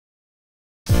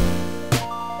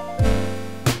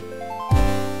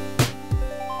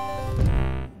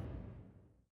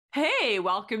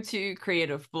welcome to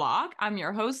Creative Blog. I'm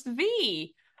your host,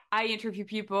 V. I interview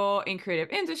people in creative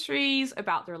industries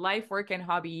about their life, work, and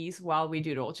hobbies while we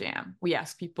doodle jam. We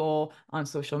ask people on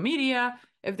social media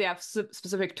if they have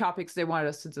specific topics they want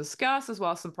us to discuss, as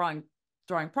well as some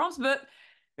drawing prompts. But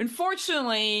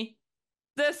unfortunately,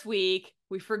 this week,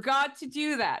 we forgot to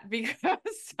do that because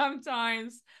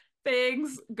sometimes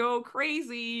things go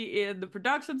crazy in the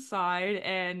production side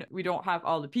and we don't have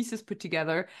all the pieces put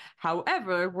together.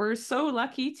 However, we're so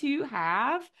lucky to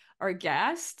have our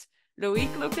guest,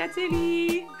 Loic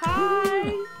Locatelli.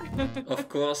 Hi! Of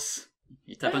course,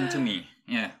 it happened to me.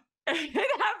 Yeah.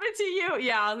 It happened to you.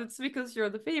 Yeah, it's because you're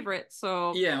the favorite.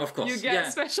 So yeah, of course. You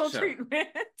get special treatment.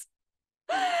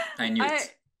 I knew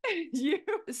it.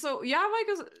 So you have like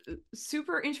a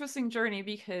super interesting journey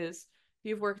because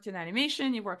you've worked in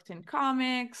animation, you've worked in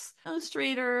comics,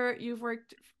 illustrator,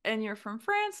 and you're from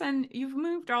France and you've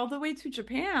moved all the way to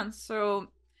Japan. So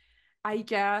I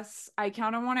guess I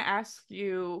kind of want to ask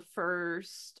you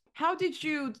first, how did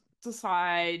you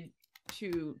decide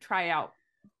to try out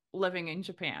living in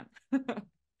Japan?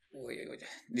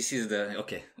 This is a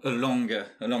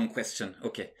long question.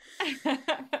 Okay.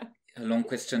 A long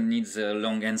question needs a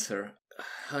long answer.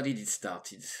 How did it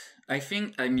start?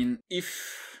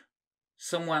 If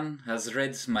someone has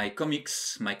read my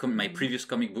comics, my previous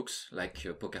comic books, like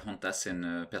Pocahontas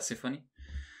and Persephone,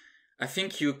 I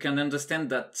think you can understand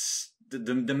that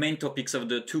the main topics of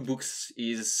the two books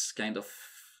is kind of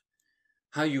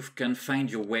how you can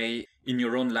find your way in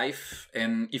your own life.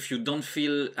 And if you don't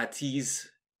feel at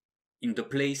ease in the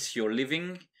place you're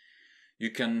living,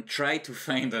 you can try to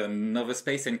find another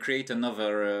space and create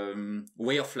another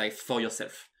way of life for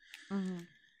yourself. Mm-hmm.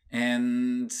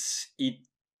 And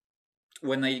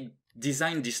when I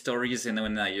designed these stories and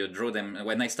when I draw them,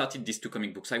 when I started these two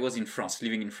comic books, I was in France,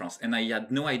 living in France, and I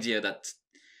had no idea that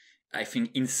I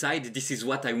think inside this is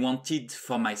what I wanted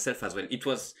for myself as well. It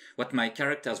was what my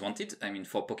characters wanted. I mean,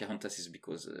 for Pocahontas is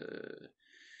because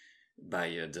by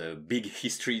the big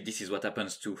history, this is what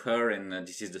happens to her, and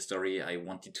this is the story I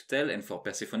wanted to tell. And for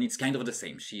Persephone, it's kind of the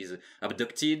same. She's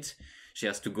abducted. She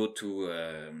has to go to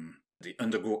the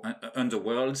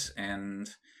underworld, and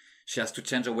she has to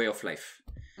change her way of life.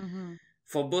 Mm-hmm.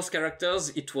 For both characters,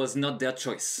 it was not their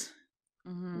choice.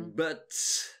 Mm-hmm. But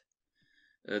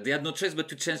they had no choice but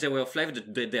to change their way of life,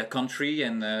 their country,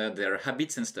 and their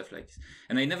habits and stuff like this.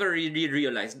 And I never really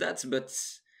realized that, but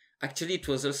actually, it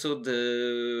was also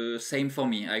the same for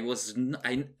me.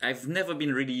 I've never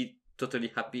been really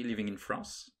totally happy living in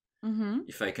France,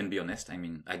 if I can be honest. I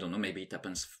mean, I don't know, maybe it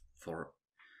happens for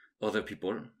other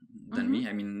people than me.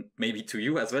 I mean, maybe to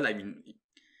you as well. I mean,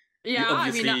 you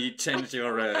obviously changed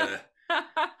your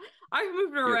I've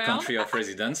moved around. Your country of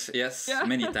residence, yes, yeah.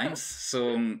 Many times.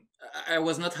 So I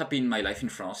was not happy in my life in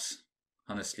France,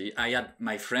 honestly. I had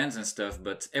my friends and stuff,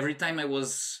 but every time I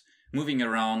was moving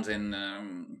around and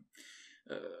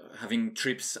having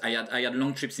trips. I had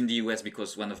long trips in the US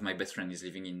because one of my best friends is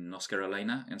living in North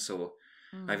Carolina, and so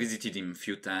I visited him a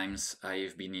few times.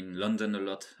 I've been in London a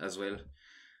lot as well,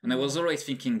 and I was always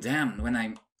thinking, damn, when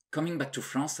I'm coming back to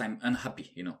France, I'm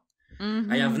unhappy, you know.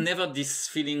 I have never this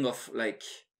feeling of like,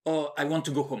 oh, I want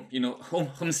to go home, you know,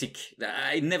 homesick.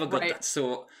 I never got that.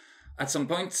 So at some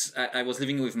point, I was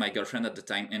living with my girlfriend at the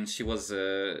time, and she was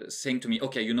saying to me,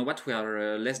 okay, you know what, we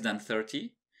are less than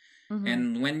 30.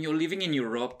 And when you're living in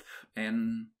Europe,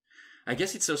 and I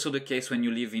guess it's also the case when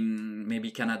you live in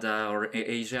maybe Canada or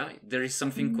Asia, there is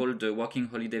something called the working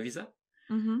holiday visa.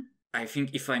 I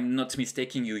think if I'm not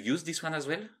mistaken, you use this one as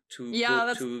well to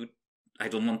go to... I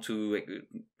don't want to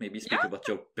maybe speak about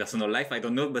your personal life. I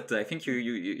don't know, but I think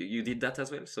you did that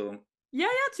as well. So yeah,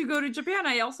 to go to Japan.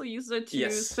 I also used it to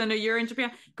spend a year in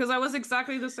Japan because I was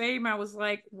exactly the same. I was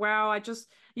like, wow, I just,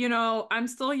 you know, I'm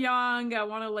still young. I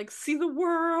want to like see the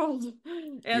world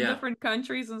and different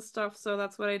countries and stuff. So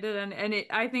that's what I did. And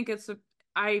I think it's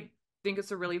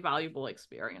a really valuable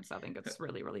experience. I think it's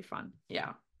really, really fun.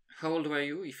 Yeah. How old were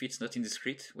you, if it's not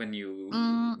indiscreet, when you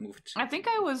moved? I think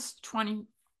I was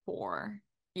 24.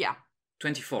 Yeah.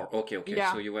 24. Okay.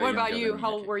 Yeah. So you were. What about you? How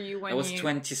old were you when I was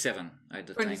 27 at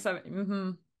the 27. time.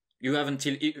 27. You have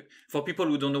until, for people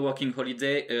who don't know working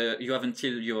holiday, you have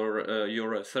until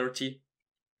you're 30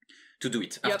 to do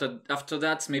it. After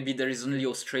that, maybe there is only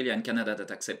Australia and Canada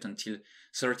that accept until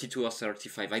 32 or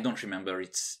 35. I don't remember.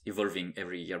 It's evolving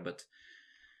every year, but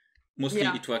mostly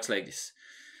it works like this.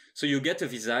 So you get a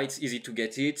visa, it's easy to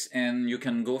get it, and you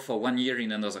can go for 1 year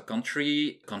in another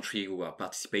country who are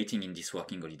participating in this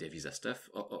working holiday visa stuff,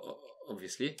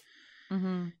 obviously.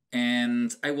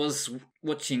 And I was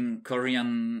watching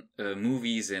Korean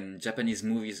movies and Japanese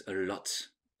movies a lot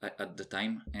at the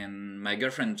time, and my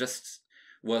girlfriend just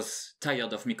was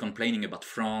tired of me complaining about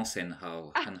France and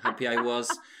how unhappy I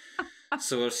was.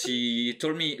 So she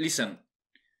told me, listen,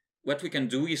 what we can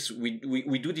do is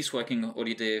we do this working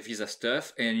holiday visa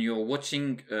stuff, and you're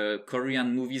watching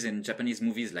Korean movies and Japanese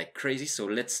movies like crazy, so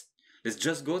let's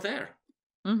just go there.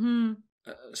 Mm-hmm.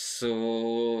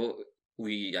 So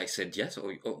I said yes,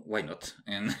 why not?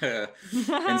 And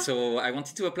and so I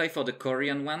wanted to apply for the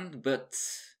Korean one, but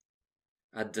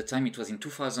at the time it was in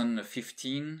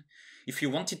 2015. If you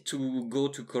wanted to go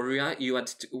to Korea, you had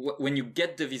to, when you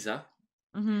get the visa,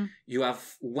 mm-hmm. you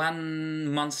have 1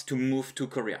 month to move to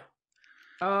Korea.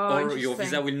 Oh, or your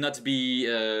visa will not be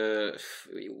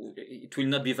it will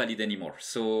not be valid anymore.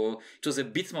 So it was a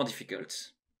bit more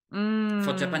difficult.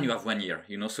 For Japan, you have 1 year,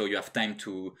 so you have time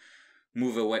to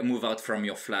move out from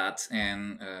your flat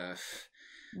and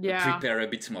prepare a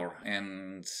bit more.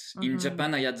 And in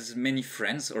Japan, I had many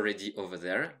friends already over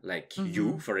there, like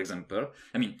you, for example.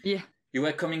 I mean, you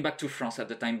were coming back to France at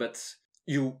the time, but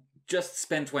you just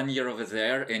spent 1 year over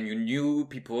there and you knew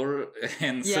people,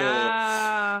 and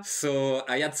so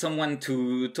I had someone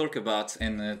to talk about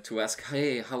and to ask,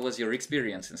 hey, how was your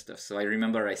experience and stuff. So I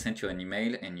remember I sent you an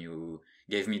email and you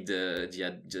gave me the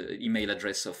email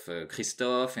address of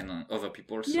Christophe and other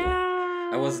people. So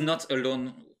I was not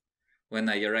alone when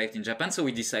I arrived in Japan. So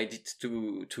we decided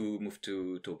to move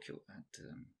to Tokyo,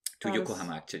 to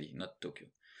Yokohama actually, not Tokyo.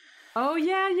 Oh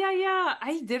yeah.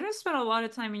 I didn't spend a lot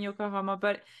of time in Yokohama,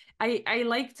 but I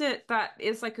liked it that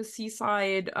it's like a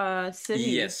seaside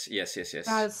city. Yes.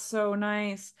 That's so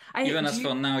nice. Even as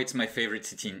for now, it's my favorite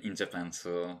city in Japan.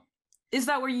 So is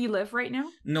that where you live right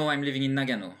now? No, I'm living in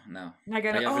Nagano now.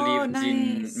 Nagano. I have lived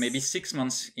in maybe 6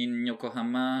 months in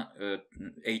Yokohama,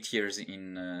 8 years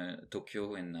in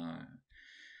Tokyo, and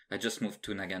I just moved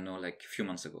to Nagano like a few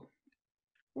months ago.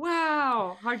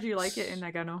 Wow. How do you like it in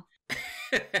Nagano?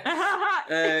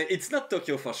 It's not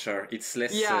Tokyo for sure. It's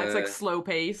less. Yeah, it's like slow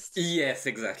paced. Yes,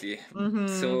 exactly.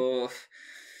 So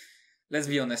let's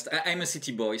be honest. I'm a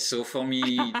city boy, so for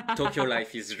me, Tokyo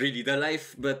life is really the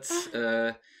life. But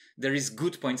there is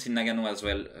good points in Nagano as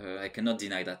well. I cannot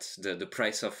deny that. The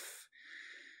price of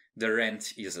the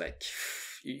rent is like,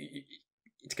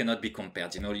 it cannot be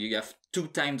compared. You have 2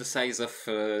 times the size of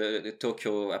the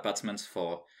Tokyo apartments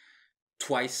for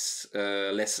twice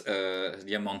less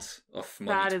the amount of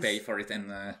money to pay for it.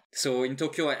 And so in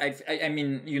Tokyo, I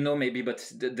mean, maybe,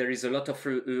 but there is a lot of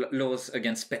laws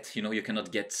against pets. You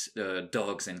cannot get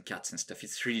dogs and cats and stuff.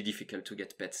 It's really difficult to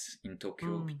get pets in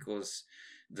Tokyo because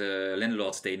the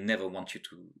landlords, they never want you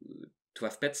to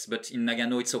have pets. But in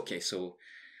Nagano, it's okay. So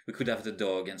we could have the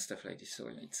dog and stuff like this. So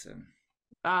it's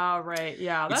right,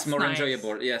 yeah, that's it's more nice.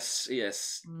 Enjoyable. Yes.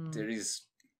 There is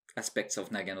aspects of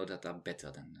Nagano that are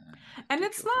better than and Tokyo,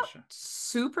 it's not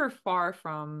super far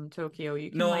from Tokyo.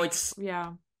 You can it's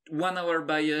 1 hour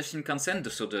by Shinkansen,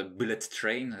 so the bullet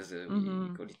train, as we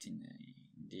call it in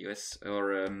the US,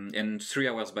 or and 3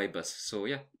 hours by bus. So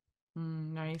yeah.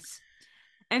 Nice.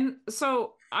 And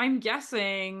so I'm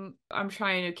guessing I'm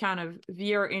trying to kind of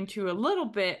veer into a little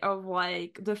bit of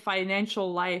like the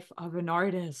financial life of an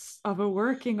artist, of a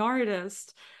working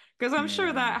artist, because I'm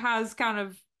sure that has kind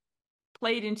of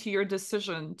played into your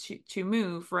decision to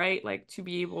move, right? Like to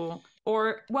be able,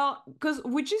 because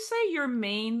would you say your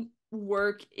main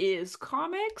work is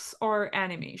comics or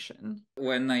animation?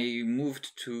 When I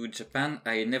moved to Japan,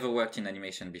 I never worked in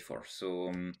animation before.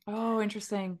 So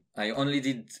interesting. I only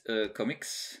did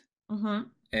comics.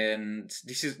 And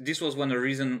this was one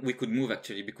reason we could move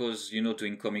actually, because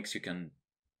doing comics, you can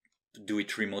do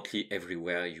it remotely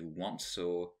everywhere you want.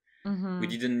 So I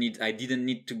didn't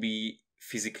need to be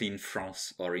physically in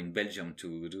France or in Belgium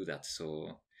to do that.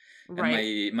 So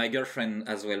and my girlfriend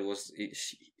as well was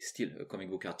still a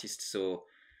comic book artist, so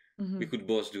we could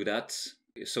both do that.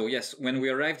 So yes, when we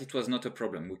arrived, it was not a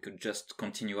problem. We could just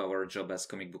continue our job as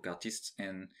comic book artists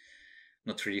and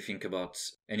not really think about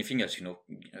anything else,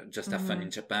 just have fun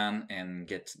in Japan and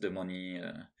get the money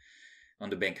on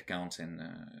the bank account, and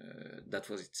that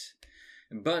was it.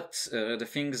 But the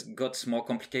things got more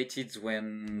complicated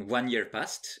when 1 year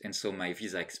passed, and so my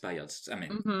visa expired. I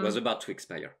mean, was about to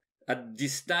expire. At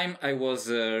this time, I was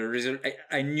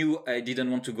I knew I didn't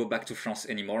want to go back to France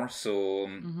anymore. So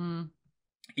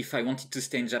if I wanted to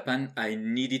stay in Japan, I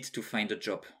needed to find a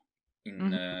job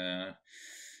in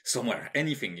somewhere,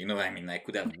 anything. I mean, I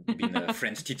could have been a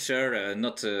French teacher,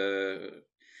 not an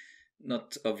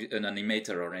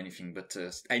animator or anything, but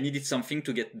I needed something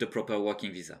to get the proper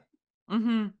working visa.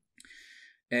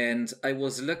 And I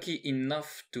was lucky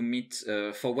enough to meet,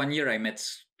 for 1 year, I met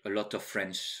a lot of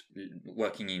French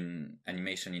working in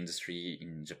animation industry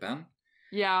in Japan.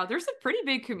 Yeah, there's a pretty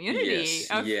big community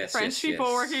Yes, of yes, French yes, people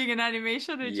yes. working in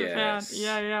animation in Japan. Yes,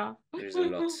 Yeah, there's a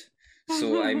lot.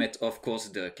 So I met, of course,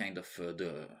 the kind of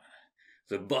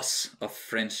the boss of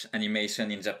French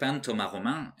animation in Japan, Thomas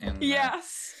Romain, and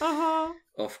Yes. Uh-huh.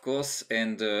 of course,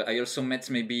 and I also met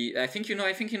maybe I think you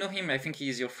know him. I think he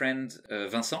is your friend,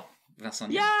 Vincent Yeah,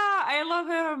 Yen. I love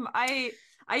him.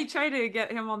 I tried to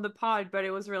get him on the pod, but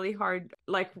it was really hard,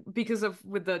 like because of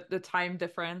with the time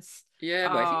difference. Yeah,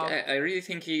 but Uh, I really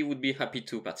think he would be happy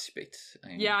to participate.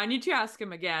 yeah, I need to ask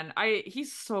him again.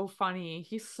 He's so funny.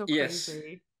 He's so Yes,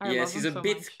 crazy. I yes, love he's him a so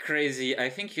bit much. crazy. I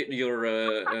think your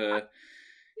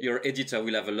editor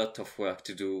will have a lot of work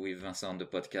to do with Vincent on the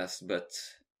podcast,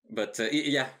 but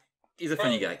yeah, he's a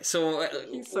funny guy.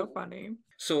 He's so funny.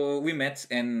 So we met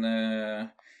and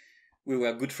we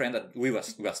were good friends. We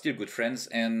were still good friends,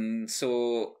 and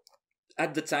so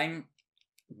at the time,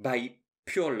 by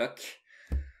pure luck,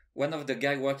 one of the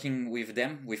guy working with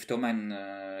them, with Thomas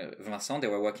and Vincent, they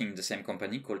were working in the same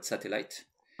company called Satellite.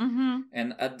 Mm-hmm.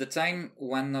 And at the time,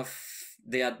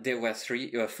 there were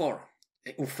four,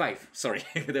 five. Sorry,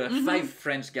 there were five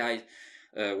French guys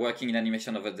working in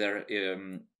animation over there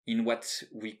in what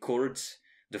we called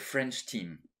the French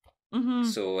team. Mm-hmm.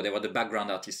 So they were the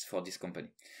background artists for this company.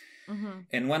 Mm-hmm.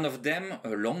 And one of them,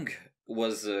 Long,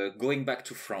 was going back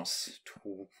to France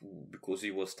because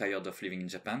he was tired of living in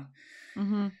Japan.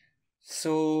 Mm-hmm.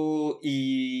 So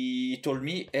he told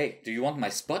me, "Hey, do you want my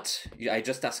spot? I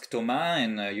just asked Thomas,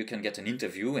 and you can get an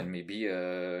interview, and maybe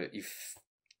if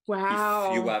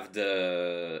you have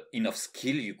the enough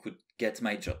skill, you could get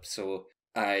my job." So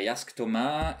I asked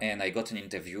Thomas, and I got an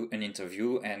interview, and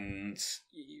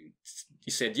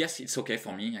he said, "Yes, it's okay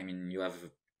for me. I mean,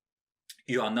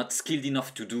 you are not skilled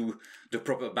enough to do the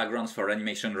proper backgrounds for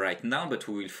animation right now, but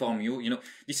we will form you. You know,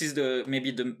 this is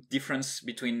maybe the difference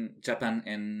between Japan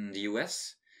and the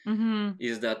US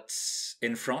is that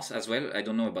in France as well. I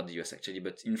don't know about the US actually,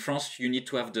 but in France you need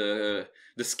to have the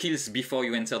skills before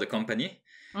you enter the company.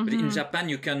 But in Japan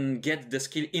you can get the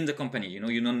skill in the company.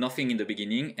 You know nothing in the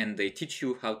beginning, and they teach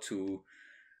you how to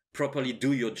properly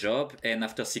do your job, and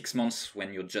after 6 months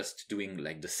when you're just doing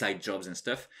like the side jobs and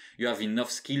stuff, you have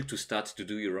enough skill to start to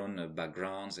do your own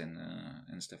backgrounds and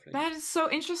stuff like that. That is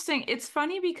so interesting. It's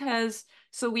funny because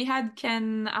so we had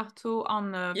Ken Arto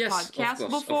on the Yes, podcast of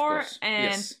before, course, and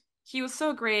yes, he was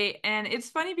so great. And it's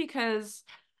funny because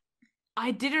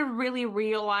I didn't really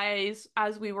realize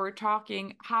as we were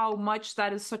talking how much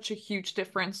that is such a huge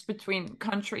difference between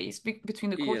countries,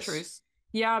 between the yes, cultures.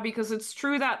 Yeah, because it's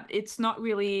true that it's not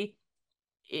really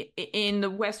in the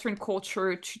Western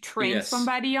culture to train yes,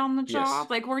 somebody on the yes, job.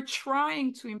 Like we're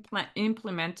trying to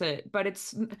implement it, but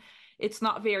it's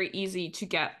not very easy to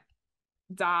get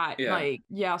that. yeah, Like,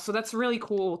 yeah, so that's really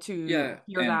cool to yeah,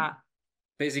 hear and that.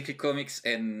 basically comics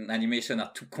and animation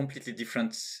are two completely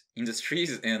different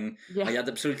industries, and I Yeah, had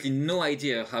absolutely no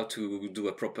idea how to do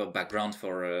a proper background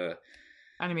for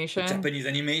animation. Japanese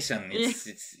animation. Yeah.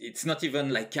 It's not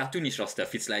even like cartoonish or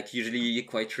stuff. It's like usually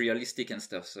quite realistic and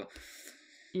stuff.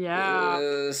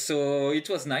 Yeah. So it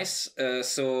was nice.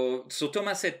 So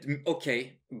Thomas said,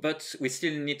 okay, but we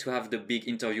still need to have the big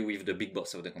interview with the big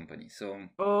boss of the company.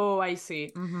 Oh, I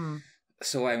see.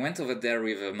 So I went over there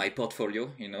with my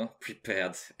portfolio,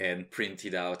 prepared and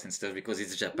printed out and stuff because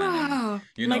it's Japan, and Wow.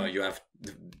 Like you have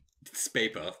it's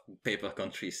paper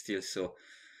country still. So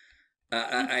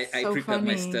that's I so prepared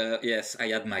my funny. stuff. Yes, I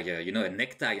had my a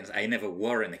necktie, and I never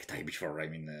wore a necktie before. I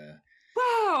mean.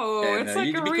 Wow, And it's like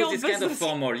a because real it's kind of business.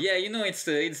 formal, yeah,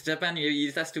 it's Japan.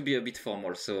 It has to be a bit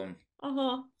formal. So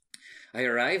Uh-huh. I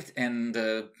arrived, and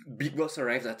Big Boss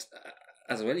arrived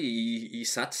as well. He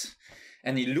sat,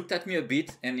 and he looked at me a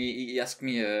bit, and he asked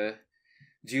me,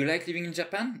 "Do you like living in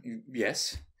Japan?"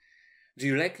 Yes. Do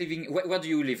you like living? Where do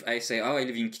you live? I say, "Oh, I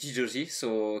live in Kichijoji."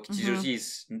 So Kichijoji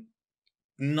is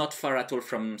not far at all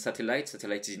from Satellite.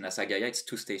 Satellite is in Asagaya. It's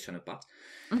 2 stations apart.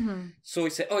 So he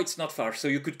said, "Oh, it's not far. So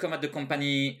you could come at the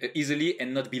company easily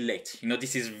and not be late.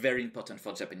 This is very important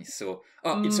for Japanese. So,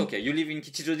 it's okay. You live in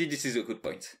Kichijoji. This is a good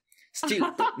point.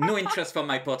 Still, no interest for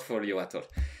my portfolio at all."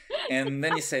 And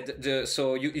then he said,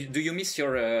 "So do you miss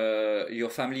your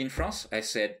family in France?" I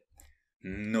said,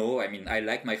 "No. I mean, I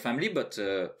like my family, but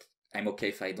I'm okay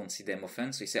if I don't see them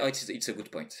often." So he said, "Oh, it's a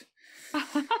good point."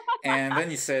 And then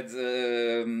he said,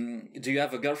 "Do you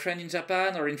have a girlfriend in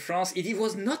Japan or in France?" He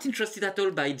was not interested at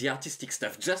all by the artistic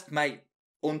stuff, just my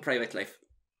own private life.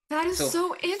 That is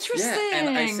so interesting. Yeah,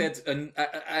 and I said,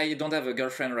 I don't have a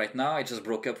girlfriend right now. I just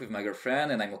broke up with my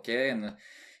girlfriend, and I'm okay. And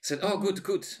he said, "Oh,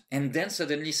 good." And then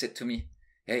suddenly he said to me,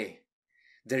 "Hey,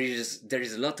 there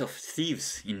is a lot of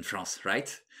thieves in France, right?"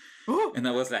 Oh. And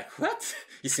I was like, what?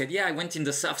 He said, yeah, I went in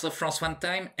the south of France one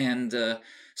time and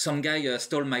some guy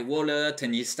stole my wallet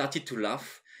and he started to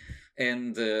laugh.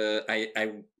 And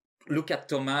I look at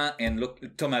Thomas and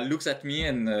Thomas looks at me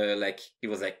and like, he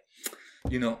was like,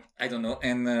 you know, I don't know.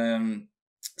 And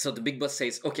so the big boss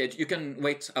says, okay, you can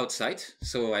wait outside.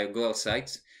 So I go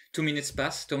outside. 2 minutes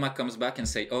pass. Thomas comes back and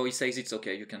say, oh, he says it's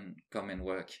okay. You can come and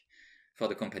work for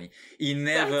the company. He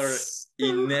never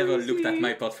looked at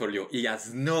my portfolio. He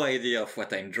has no idea of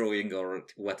what I'm drawing or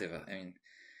whatever. I mean,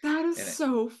 that is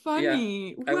so funny.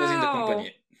 Yeah, wow. I was in the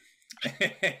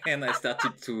company and I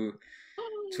started to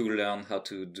learn how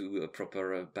to do a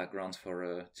proper background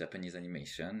for Japanese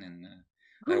animation. And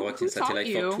I worked in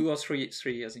satellite for 2 or 3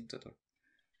 years in total.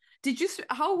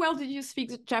 How well did you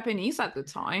speak Japanese at the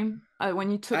time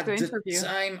when you took the interview? At the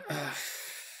time,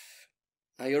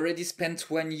 I already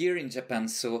spent 1 year in Japan,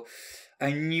 so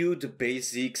I knew the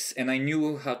basics and I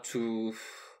knew how to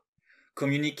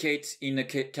communicate in a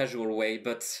casual way,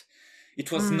 but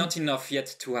it was not enough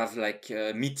yet to have like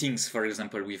meetings, for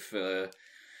example, with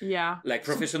like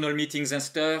professional meetings and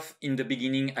stuff. In the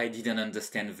beginning, I didn't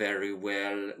understand very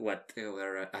well what they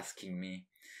were asking me.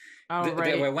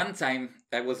 There were one time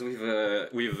I was with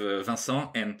Vincent,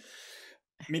 and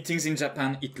meetings in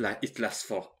Japan, it lasts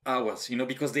for hours, you know,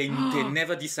 because they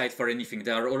never decide for anything.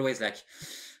 They are always like,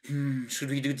 should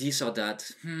we do this or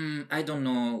that? I don't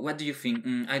know. What do you think?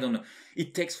 I don't know.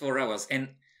 It takes 4 hours and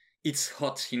it's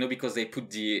hot, you know, because they put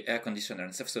the air conditioner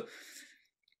and stuff. So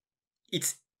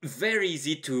it's very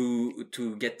easy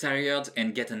to get tired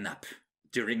and get a nap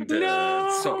during the...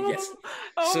 So, yes.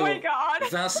 My God.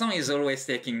 Vincent is always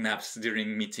taking naps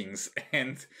during meetings.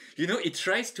 And, you know, he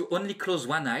tries to only close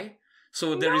one eye.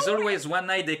 So there is always one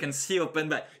eye they can see open,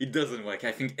 but it doesn't work.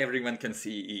 I think everyone can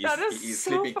see that is so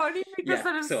sleeping. Funny because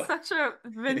that is such a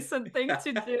Vincent thing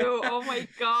to do. Oh my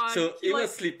God. So he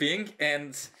was sleeping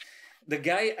and the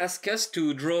guy asked us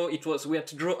to draw. We had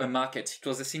to draw a market. It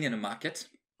was a scene in a market.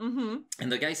 Mm-hmm.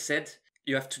 And the guy said,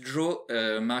 you have to draw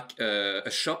a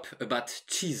shop about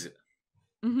cheese.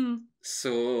 Mm-hmm.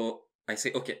 So I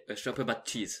say, okay, a shop about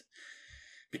cheese.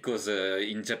 Because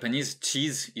in Japanese,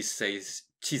 cheese says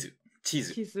chizu.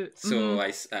 Chizu. So I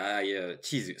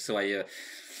chizu. So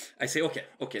I say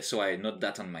okay. So I note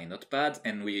that on my notepad,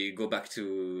 and we go back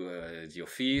to the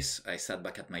office. I sat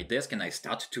back at my desk, and I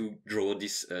start to draw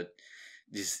this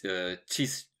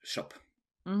cheese shop.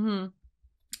 Mm-hmm.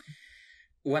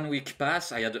 1 week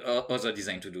passed. I had other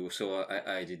design to do, so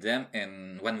I did them.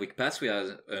 And 1 week passed. We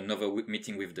had another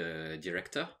meeting with the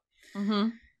director,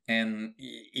 and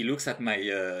he looks at my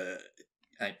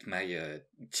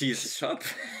cheese shop.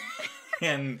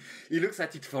 And he looks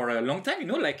at it for a long time, you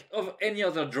know, like of any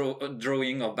other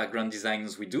drawing or background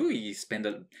designs we do. He spent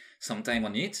some time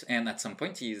on it. And at some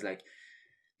point he's like,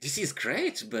 this is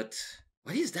great, but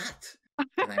what is that?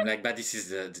 And I'm like, but this is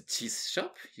the cheese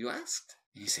shop, you asked?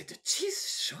 And he said, the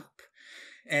cheese shop?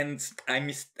 And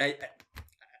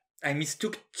I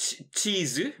mistook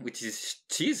cheese, which is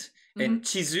cheese, and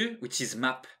chizu, which is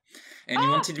map. And he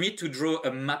wanted me to draw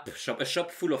a map shop, a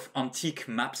shop full of antique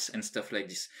maps and stuff like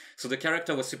this. So the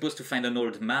character was supposed to find an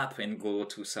old map and go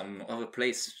to some other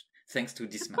place thanks to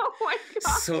this map. Oh my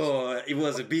God. So it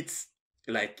was a bit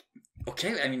like,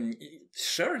 okay, I mean,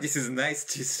 sure, this is a nice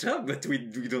cheese shop, but we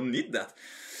don't need that.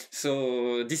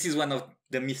 So this is one of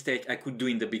the mistakes I could do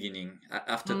in the beginning.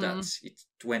 After that, it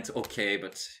went okay,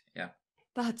 but yeah.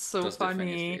 That's so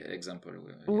funny. Example.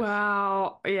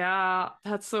 Wow. Yeah,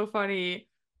 that's so funny.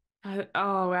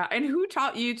 Oh wow! And who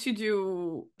taught you to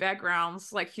do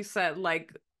backgrounds, like you said,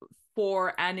 like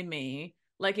for anime,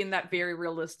 like in that very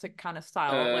realistic kind of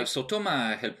style? So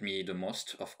Thomas helped me the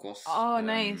most, of course. Oh,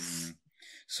 nice.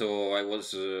 So I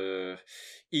was.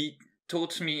 He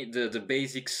taught me the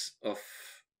basics of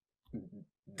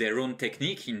their own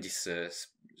technique in this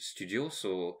studio.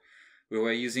 So we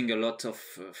were using a lot of.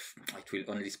 It will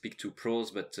only speak to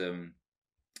pros, but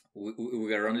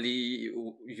we were only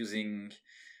using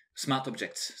smart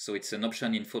objects. So it's an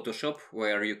option in Photoshop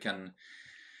where you can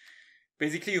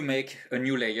basically you make a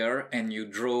new layer and you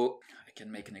draw. I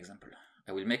can make an example.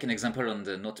 I will make an example on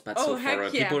the notepad. So for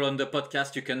people on the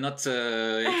podcast, you cannot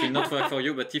it will not work for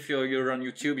you, but if you're on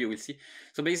YouTube, you will see.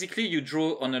 So basically you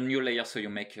draw on a new layer. So you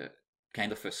make a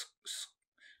kind of a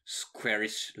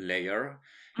squarish layer,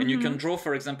 and you can draw,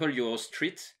 for example, your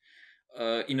street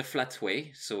in a flat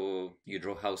way. So you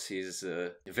draw houses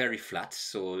very flat,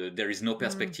 so there is no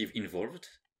perspective involved.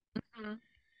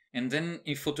 And then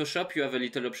in Photoshop, you have a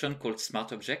little option called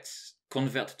Smart Objects,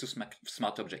 convert to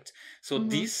Smart Object. So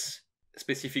this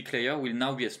specific layer will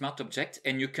now be a Smart Object,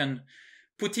 and you can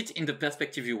put it in the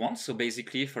perspective you want. So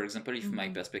basically, for example, if my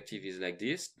perspective is like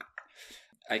this,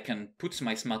 I can put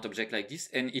my smart object like this,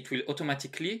 and it will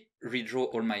automatically redraw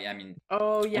all my,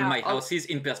 all my houses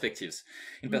in perspectives,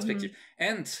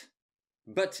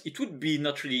 but it would be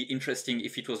not really interesting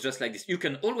if it was just like this. You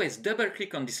can always double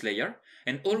click on this layer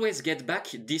and always get back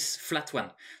this flat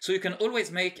one. So you can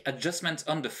always make adjustments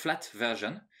on the flat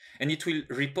version, and it will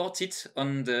report it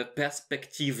on the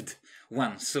perspectived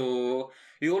one. So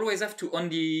you always have to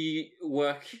only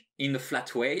work in a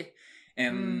flat way.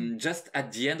 And just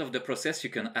at the end of the process, you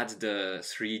can add the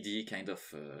 3D kind of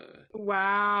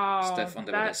stuff on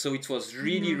the bottom. So it was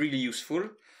really, really useful.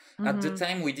 At the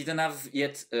time, we didn't have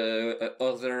yet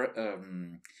other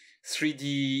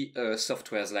 3D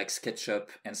softwares like SketchUp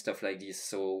and stuff like this.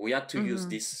 So we had to use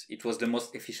this. It was the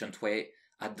most efficient way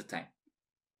at the time.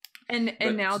 And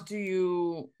now do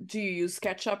you use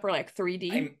SketchUp or like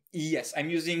 3D? Yes, I'm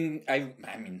using.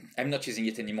 I'm not using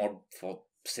it anymore for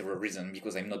several reasons,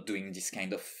 because I'm not doing this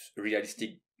kind of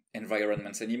realistic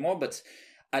environments anymore. But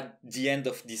at the end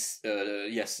of this,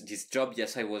 this job,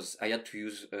 I had to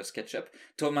use SketchUp.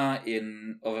 Thomas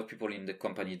and other people in the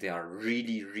company, they are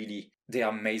really, they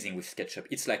are amazing with SketchUp.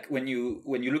 It's like when you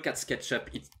look at SketchUp,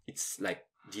 it's like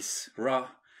this raw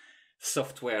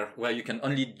software where you can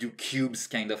only do cubes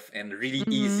kind of and really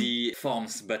easy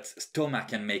forms, but Thomas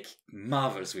can make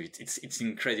marvels with it. It's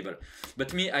incredible.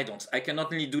 But me, I don't. I can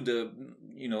only do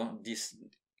this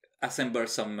assemble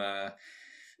some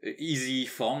easy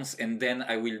forms, and then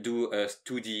I will do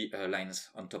 2D lines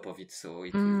on top of it. So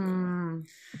it will,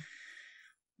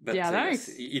 but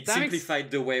it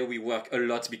simplified the way we work a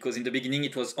lot, because in the beginning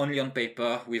it was only on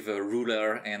paper with a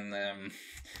ruler and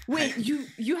wait,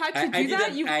 you had to do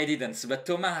that? I didn't, but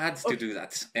Thomas had to do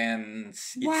that, and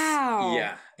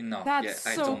that's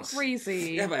so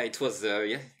crazy. Yeah, but it was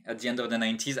at the end of the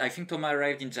 90s. I think Thomas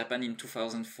arrived in Japan in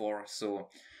 2004, so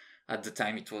at the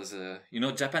time it was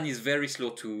Japan is very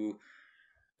slow to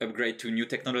upgrade to new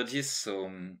technologies, so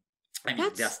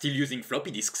they're still using floppy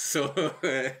disks, so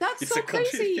that's it's so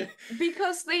crazy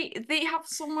because they have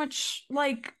so much,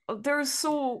 like, they're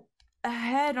so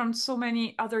ahead on so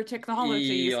many other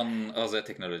technologies. On other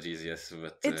technologies, yes,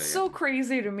 but it's so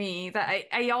crazy to me that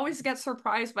I always get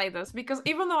surprised by this, because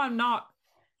even though I'm not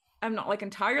like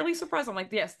entirely surprised, I'm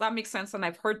like, yes, that makes sense, and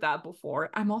I've heard that before.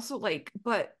 I'm also like,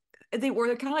 but they were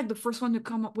kind of like the first one to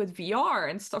come up with VR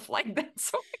and stuff like that.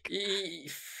 So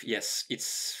yes,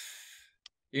 it's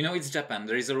it's Japan.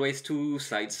 There is always two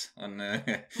sides on.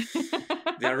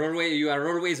 You are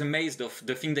always amazed of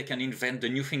the thing they can invent, the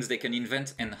new things they can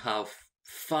invent, and how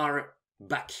far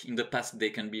back in the past they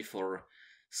can be for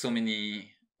so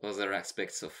many other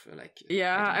aspects of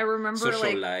I remember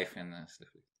social life and stuff.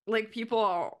 Like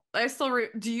people,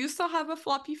 do you still have a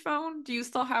floppy phone? Do you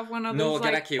still have one of those? No,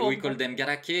 Garake. We call them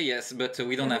Garake, yes, but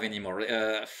we don't have anymore.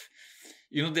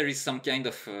 There is some kind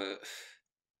of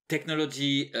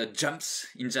technology jumps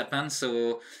in Japan,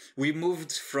 so we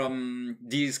moved from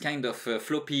these kind of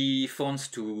floppy phones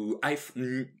to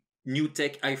new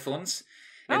tech iPhones,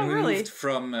 and we moved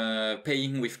from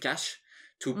paying with cash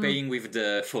to paying with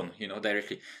the phone,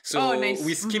 directly. So nice.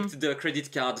 We skipped the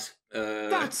credit card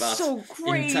that's part so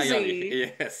crazy.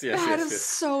 Entirely. Yes. That is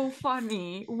so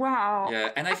funny. Wow.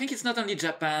 Yeah, and I think it's not only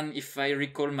Japan. If I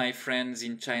recall, my friends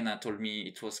in China told me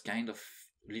it was kind of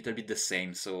a little bit the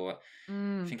same. So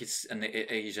I think it's an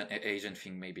Asian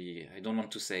thing, maybe. I don't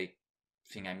want to say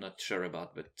thing I'm not sure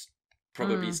about, but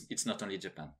probably it's not only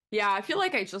Japan. Yeah, I feel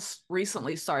like I just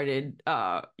recently started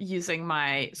using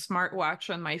my smartwatch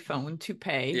and my phone to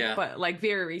pay, but like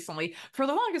very recently. For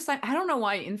the longest time, I don't know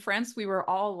why in France we were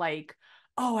all like,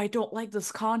 oh, I don't like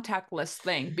this contactless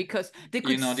thing because they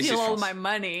could steal all my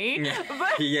money. Yeah.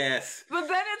 But, but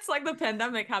then it's like the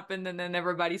pandemic happened and then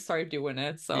everybody started doing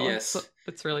it. So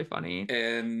it's really funny.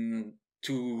 And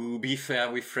to be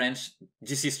fair with French,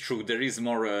 this is true. There is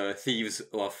more thieves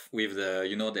with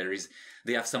the,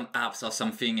 they have some apps or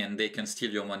something and they can steal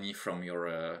your money from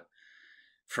your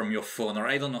phone, or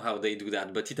I don't know how they do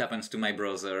that, but it happens to my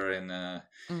brother, and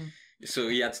so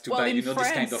he had to buy, France,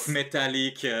 this kind of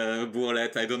metallic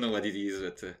wallet. I don't know what it is,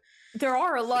 but there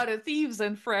are a lot of thieves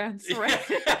in France, right?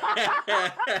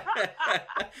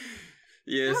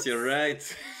 Yes, you're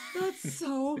right. That's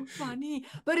so funny.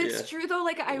 But it's true though,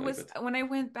 like when I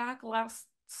went back last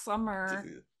summer,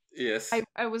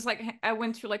 I was like, I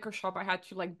went to like a shop. I had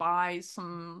to like buy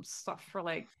some stuff for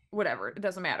like whatever. It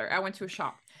doesn't matter. I went to a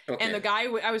shop, and the guy,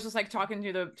 I was just like talking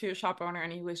to the shop owner,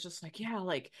 and he was just like, yeah,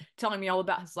 like telling me all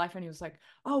about his life, and he was like,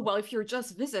 oh well, if you're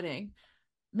just visiting,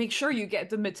 make sure you get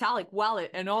the metallic wallet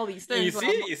and all these things.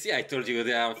 You see, I told you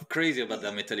they are crazy about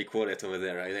that metallic wallet over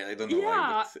there. I don't know why,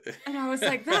 Yeah. but And I was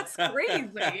like, that's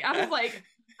crazy. I was like,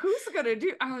 who's gonna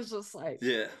do? I was just like,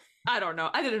 yeah. I don't know.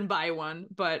 I didn't buy one,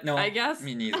 but No, I guess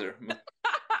me neither.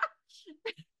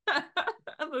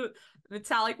 the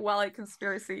metallic wallet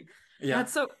conspiracy. Yeah.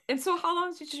 And so how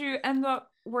long did you end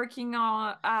up working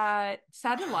on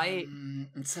satellite?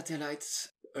 Satellites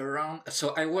around.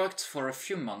 So I worked for a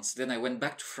few months. Then I went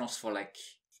back to France for like.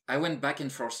 I went back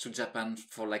and forth to Japan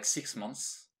for like 6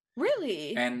 months.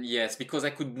 Really? And yes, because I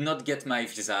could not get my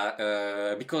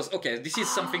visa. Because okay, this is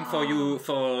something for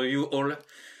you all.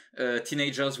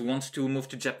 Teenagers who want to move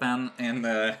to Japan and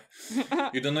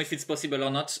you don't know if it's possible or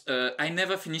not. I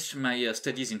never finished my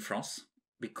studies in France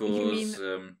because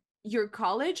You mean your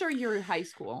college or your high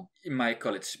school? in my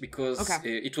college because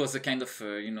Okay. it was a kind of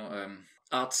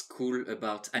art school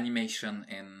about animation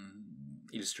and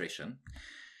illustration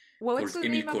What's called the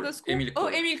Émile name of Cole. the school? Émile Oh,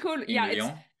 Cole Émile Cole. in Yeah, it's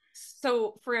Lyon.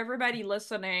 so for everybody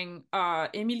listening,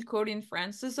 Émile Cole in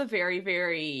France is a very,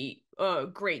 very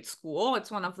great school. It's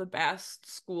one of the best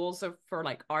schools for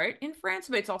like art in France,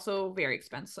 but it's also very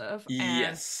expensive and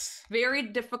Yes. very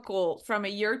difficult from a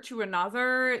year to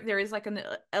another. There is like an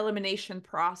elimination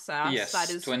process that Yes,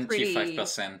 is pretty.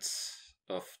 25%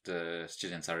 of the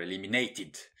students are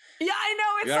eliminated. Yeah, I know.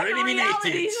 We It's are like a reality.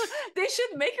 eliminated. They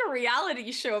should make a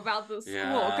reality show about this school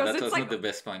Yeah, because that it's was like, not the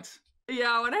best point.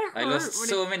 yeah, when I I heard lost when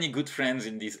so many good friends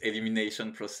in this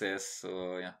elimination process.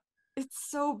 So yeah, it's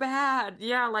so bad.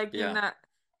 Yeah, like in yeah. that.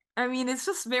 I mean, it's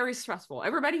just very stressful.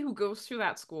 Everybody who goes through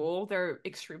that school, they're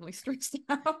extremely stressed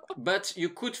out. But you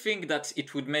could think that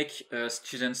it would make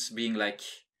students being like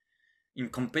in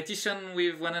competition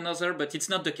with one another, but it's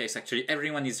not the case actually.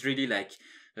 Everyone is really like.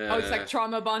 Oh, it's like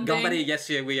trauma bonding. Gambari, yes,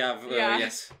 yeah, we have. Yeah.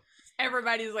 Yes.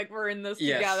 Everybody's like, we're in this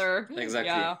Yes, together. exactly.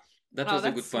 Yeah. That Oh, was a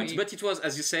that's good point. sweet. But it was,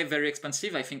 as you say, very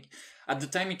expensive. I think at the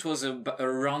time it was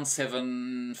around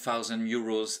 7,000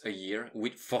 euros a year.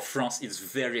 For France, it's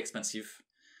very expensive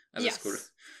as a Yes. school.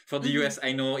 For the US,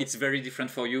 I know it's very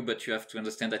different for you, but you have to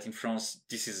understand that in France,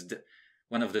 this is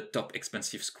one of the top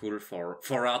expensive school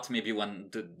for art, maybe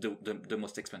the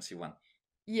most expensive one.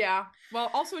 Yeah. Well,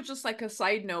 also just like a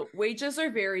side note, wages are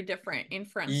very different in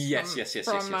France. Yes.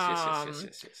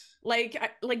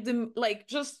 Like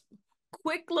just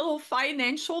quick little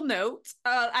financial note.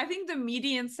 I think the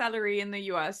median salary in the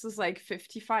US is like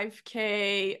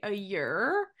 55K a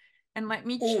year. And let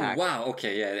me Oh, check. wow.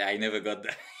 Okay. Yeah. I never got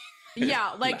that.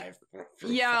 Yeah, like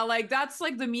yeah, like that's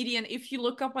like the median. If you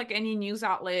look up like any news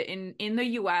outlet in the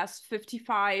US,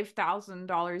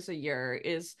 $55,000 a year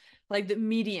is like the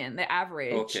median, the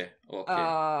average. Okay.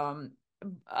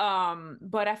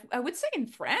 But I would say in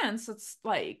France it's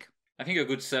like I think a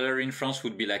good salary in France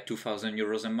would be like 2,000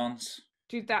 euros a month.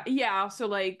 yeah, so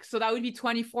that would be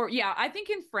 24. Yeah, I think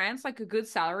in France like a good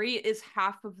salary is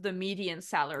half of the median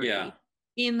salary. Yeah.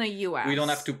 In the US. We don't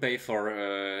have to pay for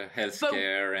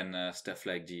healthcare and stuff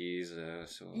like this.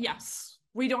 Yes,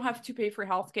 we don't have to pay for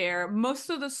healthcare. Most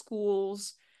of the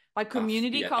schools, like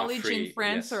community college in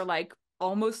France, are like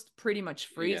almost pretty much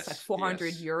free. It's like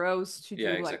 400 euros to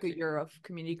do like a year of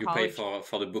community college. You pay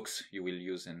for the books you will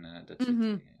use, and that's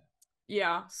it.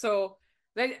 Yeah, so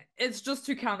it's just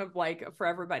to kind of like for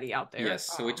everybody out there. Yes,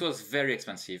 so it was very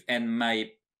expensive, and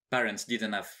my parents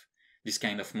didn't have this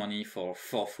kind of money for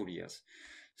 4 full years.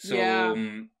 So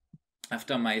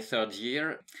after my 3rd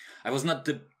year, I was not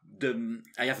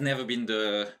I have never been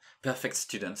the perfect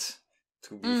student,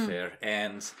 to be fair.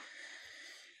 And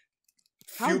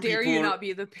how dare you not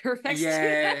be the perfect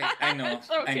student? Yeah, I know.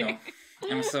 Okay. I know.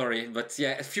 I'm sorry. But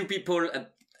yeah, a few people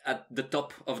at the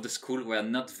top of the school were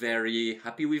not very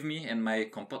happy with me and my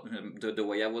the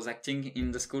way I was acting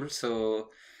in the school. So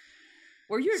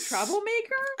were you a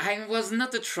troublemaker? I was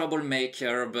not a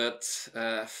troublemaker, but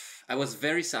I was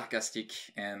very sarcastic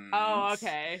and. Oh,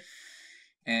 okay.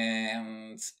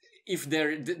 And if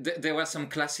there were some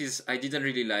classes I didn't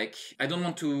really like. I don't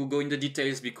want to go in the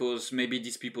details because maybe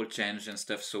these people change and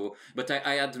stuff. So, but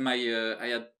I had I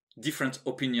had different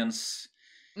opinions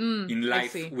in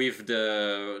life with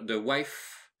the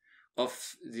wife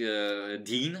of the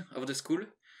dean of the school.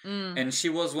 And she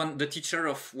was the teacher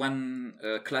of one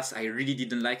class I really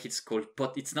didn't like. It's called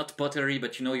it's not pottery,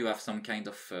 but you have some kind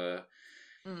of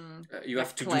you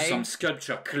have to do some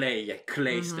sculpture,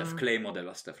 clay stuff, clay model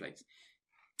or stuff like that.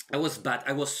 I was bad.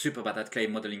 I was super bad at clay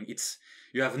modeling.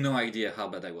 You have no idea how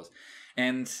bad I was.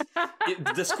 And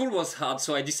the school was hard,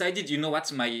 so I decided, you know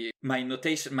what, my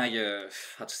notation,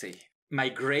 my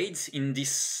grades in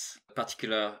this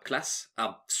particular class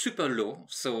are super low.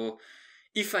 So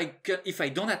if I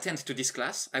don't attend to this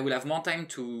class, I will have more time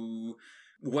to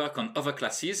work on other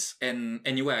classes, and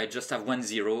anyway, I just have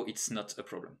 1-0. It's not a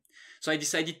problem. So I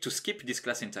decided to skip this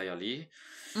class entirely.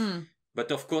 But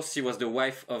of course, she was the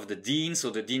wife of the dean.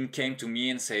 So the dean came to me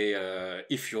and say,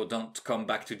 if you don't come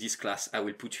back to this class, I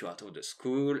will put you out of the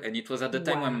school. And it was at the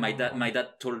time when my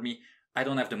dad told me, I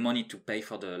don't have the money to pay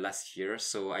for the last year.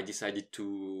 So I decided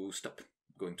to stop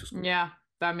going to school. Yeah,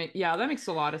 that makes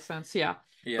a lot of sense. Yeah.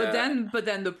 But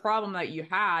then the problem that you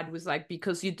had was like,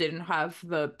 because you didn't have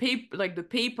the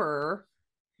paper,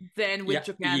 then with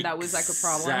Japan, that was like a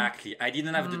problem. Exactly. I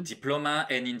didn't have the diploma,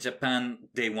 and in Japan,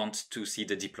 they want to see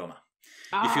the diploma.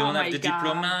 If you don't have the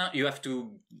diploma, you have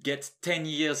to get 10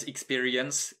 years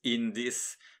experience in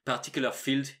this particular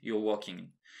field you're working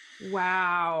in.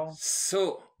 Wow.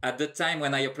 So at the time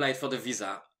when I applied for the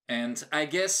visa, and I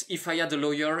guess if I had a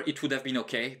lawyer, it would have been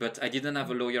okay, but I didn't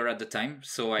have a lawyer at the time.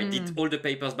 So I did all the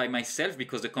papers by myself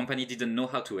because the company didn't know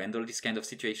how to handle this kind of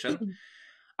situation.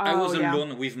 I was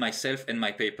alone with myself and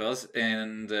my papers,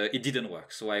 and it didn't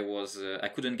work. So I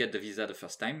couldn't get the visa the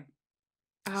first time.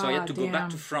 So I had to go back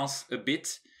to France a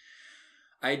bit.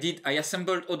 I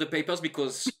assembled all the papers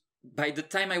because by the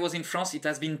time I was in France, it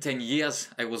has been 10 years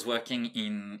I was working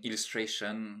in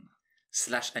illustration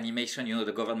 / animation. You know,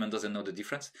 the government doesn't know the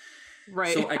difference.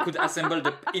 Right. So I could assemble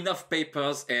enough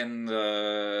papers and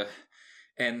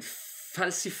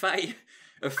falsify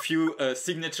a few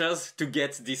signatures to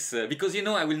get this, because, you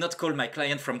know, I will not call my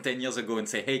client from 10 years ago and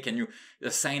say, hey, can you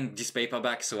sign this paper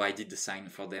back? So I did the sign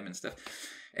for them and stuff.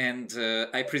 And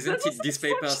I presented these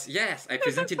papers. Yes, I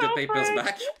presented the papers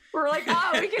back. We're like,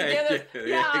 we can get it.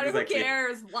 Yeah, exactly. Who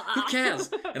cares? Who cares?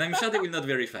 And I'm sure they will not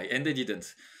verify. And they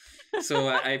didn't. So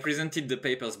I presented the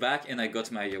papers back and I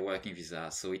got my working visa.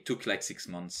 So it took like 6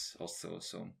 months or so.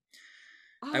 So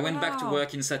I went back to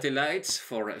work in satellites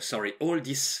for, all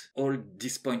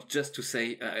this point just to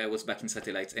say I was back in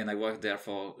satellites, and I worked there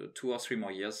for 2 or 3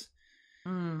 more years.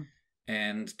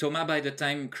 And Thomas, by the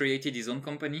time, created his own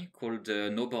company called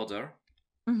No Border.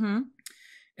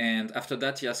 And after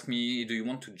that, he asked me, do you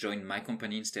want to join my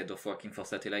company instead of working for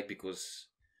Satellite? Because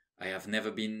I have never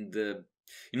been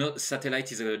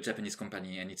Satellite is a Japanese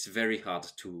company, and it's very hard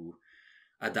to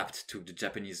adapt to the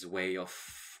Japanese way of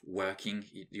working.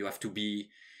 You have to be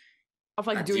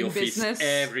at doing the office business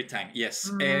every time.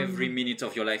 Yes, every minute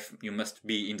of your life, you must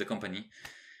be in the company.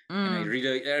 And I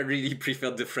really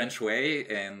preferred the French way,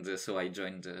 and so I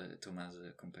joined Thomas'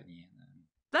 company.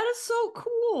 That is so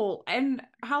cool. And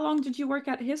how long did you work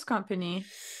at his company?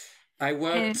 I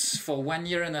worked for 1.5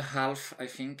 years, I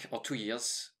think, or 2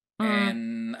 years.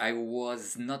 And I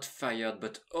was not fired,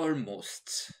 but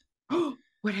almost.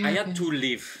 What happened? I had to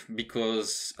leave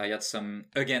because I had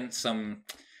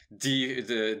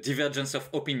the divergence of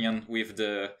opinion with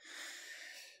the...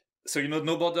 So,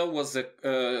 No Border was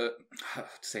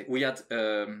we had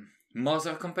a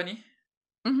mother company.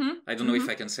 I don't know if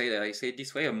I can say that. I say it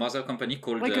this way. A mother company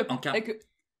called Ankama.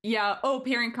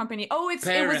 Parent company.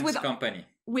 It was with company.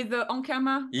 With the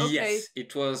Ankama? Okay. Yes,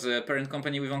 it was a parent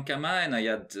company with Ankama, and I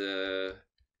had...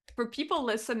 For people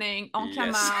listening,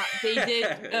 Ankama, they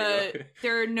did...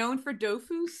 they're known for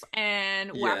dofus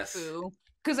and wakfu.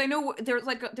 Because I know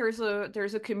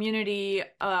there's a community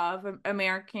of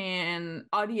American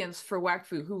audience for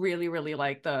wakfu who really, really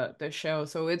like the show.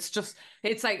 So it's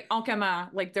like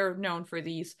Ankama, like they're known for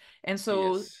these. And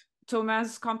so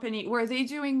Thomas' company, were they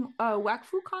doing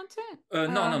wakfu content?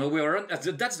 No. We were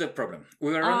that's the problem.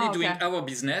 We were only doing our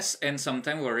business, and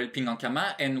sometimes we were helping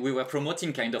Ankama, and we were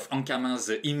promoting kind of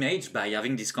Ankama's image by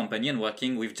having this company and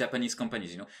working with Japanese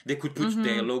companies. They could put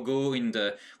their logo in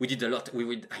the. We did a lot.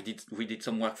 We did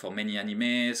some work for many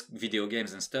animes, video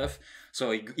games, and stuff.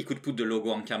 So he could put the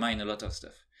logo Ankama in a lot of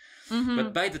stuff.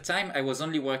 But by the time I was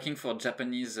only working for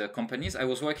Japanese companies, I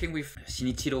was working with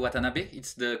Shinichiro Watanabe.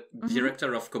 It's the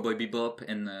director of Cowboy Bebop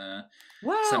and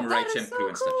Samurai Champloo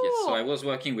and stuff. Yes, so I was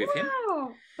working with him.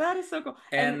 Wow, that is so cool.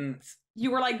 And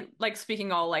you were like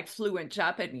speaking all like fluent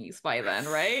Japanese by then,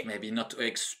 right? Maybe not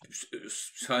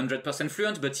 100%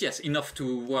 fluent, but yes, enough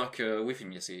to work with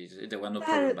him. Yes, there were no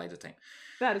problem by the time.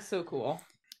 That is so cool.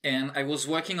 And I was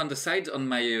working on the side on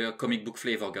my comic book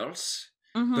Flavor Girls.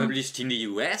 Published in the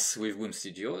US with Boom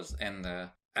Studios, and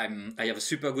I have a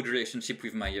super good relationship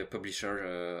with my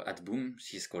publisher at Boom.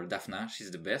 She's called Daphna.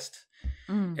 She's the best.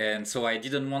 And so I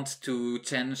didn't want to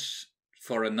change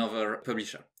for another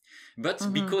publisher. But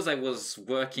because I was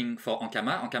working for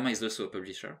Ankama is also a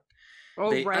publisher.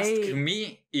 They asked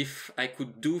me if I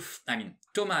could do...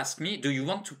 Thomas asked me, do you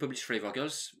want to publish Flavor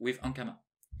Girls with Ankama?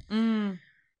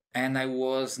 And I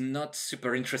was not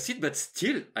super interested, but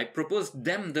still, I proposed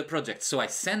them the project. So we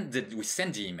sent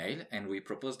the email, and we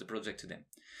proposed the project to them.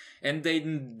 And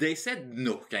they said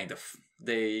no, kind of.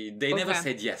 They never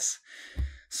said yes.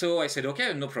 So I said,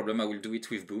 okay, no problem. I will do it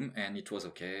with Boom. And it was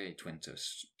okay. It went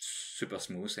super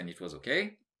smooth and it was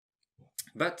okay.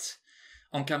 But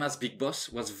Ankama's big boss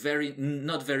was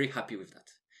not very happy with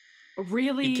that.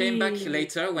 Really? He came back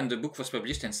later when the book was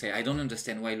published and said, I don't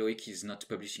understand why Loic is not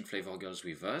publishing Flavor Girls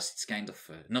with us. It's kind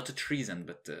of not a treason,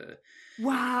 but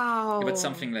wow. But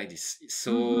something like this.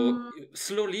 So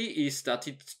slowly he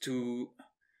started to...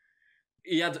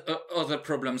 He had other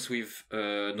problems with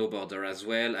No Border as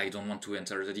well. I don't want to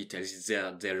enter the details. It's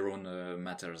their own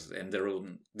matters and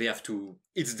they have to...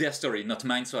 It's their story, not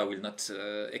mine, so I will not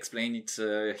explain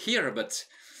it here, but...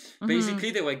 Basically,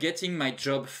 they were getting my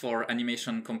job for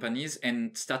animation companies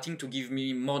and starting to give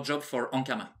me more job for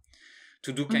Ankama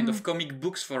to do kind of comic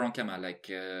books for Ankama, like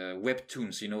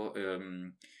webtoons,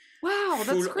 wow, full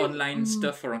that's great. online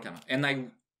stuff for Ankama.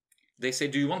 And they said,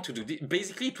 do you want to do this?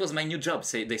 Basically, it was my new job.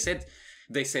 They said,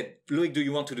 Loic, do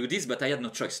you want to do this? But I had no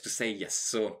choice to say yes.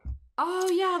 So... Oh,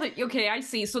 yeah. Okay, I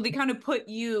see. So they kind of put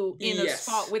you in a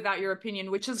spot without your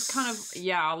opinion, which is kind of,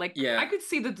 I could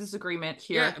see the disagreement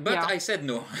here. Yeah, but I said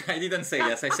no. I didn't say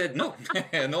yes. I said no.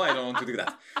 No, I don't want to do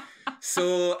that.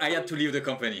 So I had to leave the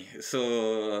company.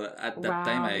 So at that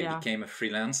time, I became a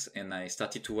freelance and I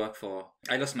started to work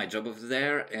I lost my job over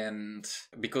there. And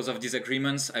because of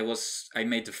disagreements, I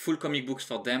made full comic books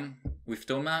for them with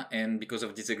Thomas. And because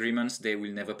of disagreements, they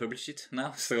will never publish it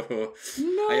now. So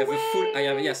I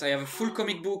have a full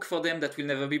comic book for them that will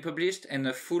never be published and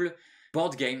a full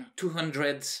board game,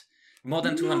 more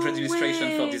than 200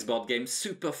 illustrations for this board game.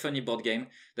 Super funny board game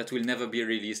that will never be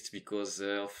released because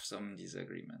of some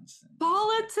disagreements.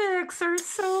 Politics are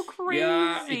so crazy.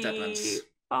 Yeah, it happens.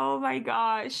 Oh my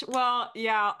gosh. Well,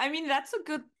 yeah. I mean, that's a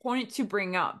good point to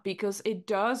bring up because it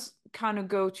does kind of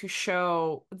go to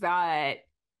show that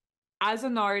as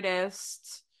an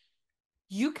artist,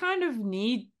 you kind of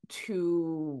need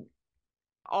to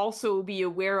also be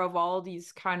aware of all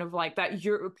these kind of like that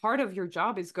part of your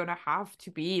job is going to have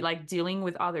to be like dealing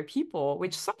with other people,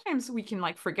 which sometimes we can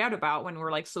like forget about when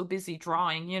we're like so busy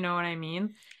drawing, you know what I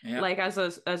mean? Yeah. Like as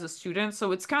a student.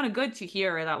 So it's kind of good to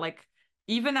hear that like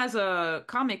even as a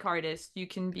comic artist, you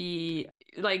can be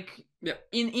like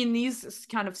in these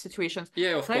kind of situations.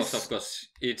 Yeah, of course.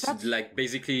 It's like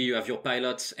basically you have your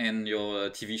pilot and your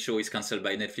TV show is cancelled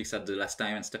by Netflix at the last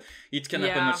time and stuff. It can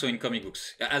happen also in comic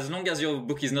books. As long as your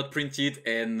book is not printed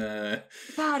and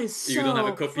that is so you don't have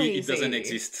a copy, crazy. It doesn't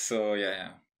exist. So yeah.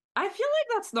 I feel like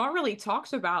that's not really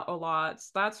talked about a lot.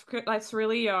 That's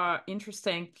really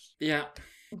interesting. Yeah.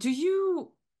 Do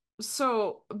you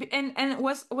and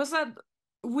was that,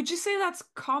 would you say that's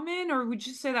common or would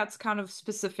you say that's kind of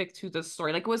specific to the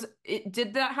story? Like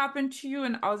did that happen to you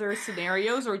in other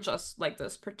scenarios or just like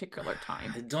this particular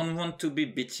time? I don't want to be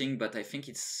bitching, but I think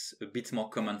it's a bit more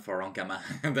common for Ankama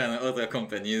than other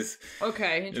companies.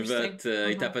 Okay, interesting. But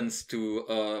it happens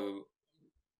to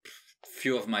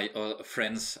few of my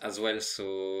friends as well,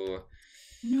 so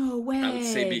no way. I would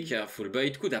say be careful, but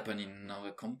it could happen in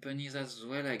other companies as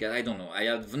well. I guess I don't know. I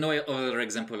have no other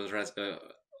example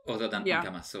other than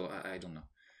Ankama, so I don't know.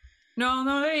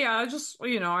 No, yeah.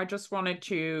 I just wanted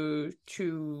to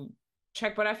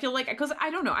check, but I feel like because I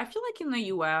don't know. I feel like in the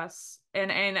U.S.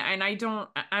 and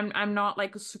I'm not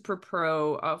like a super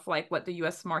pro of like what the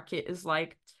U.S. market is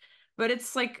like. But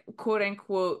it's like, quote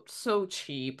unquote, so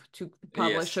cheap to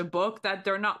publish a book that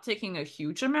they're not taking a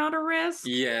huge amount of risk.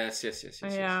 Yes.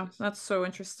 Yeah, that's so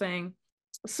interesting.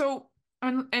 So,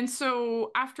 and so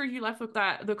after you left with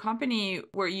the company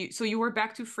you were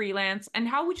back to freelance, and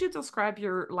how would you describe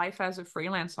your life as a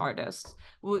freelance artist?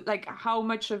 Like how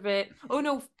much of it? Oh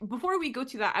no, before we go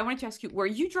to that, I wanted to ask you, were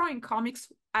you drawing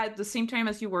comics at the same time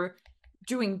as you were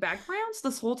doing backgrounds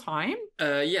this whole time?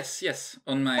 Yes.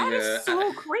 On my that is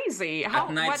so crazy. How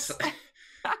at night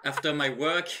after my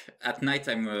work at night,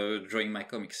 I'm drawing my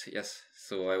comics. Yes,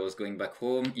 so I was going back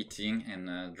home, eating,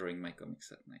 and drawing my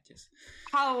comics at night. Yes.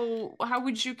 How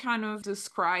would you kind of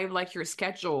describe like your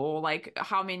schedule? Like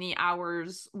how many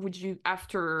hours would you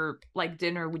after like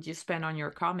dinner would you spend on your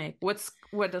comic?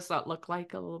 What does that look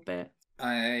like a little bit?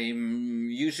 I'm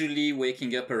usually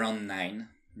waking up around 9.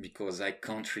 Because I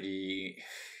can't really...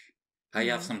 I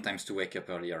have sometimes to wake up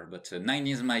earlier, but 9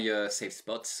 is my safe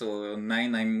spot. So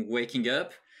 9, I'm waking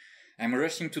up. I'm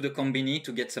rushing to the combini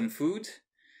to get some food.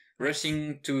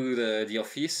 Rushing to the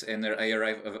office, and I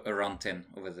arrive around 10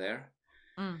 over there.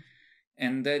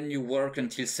 And then you work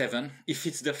until 7. If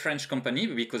it's the French company,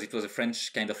 because it was a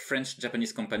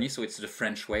French-Japanese company, so it's the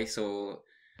French way. So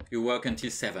you work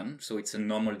until 7. So it's a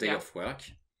normal day of work.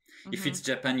 If it's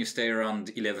Japan, you stay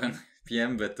around 11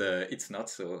 p.m., but it's not,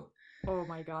 so Oh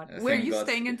my God. Were Thank you God.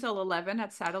 staying until 11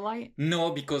 at Satellite?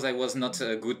 No, because I was not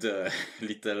a good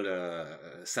little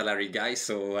salary guy,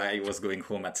 so I was going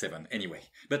home at 7 anyway.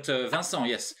 But Vincent,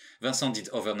 yes, Vincent did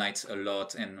overnight a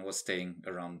lot and was staying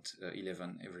around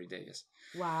 11 every day. Yes.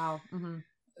 Wow.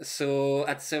 So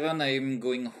at 7, I'm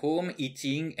going home,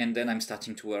 eating, and then I'm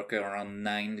starting to work around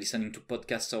 9, listening to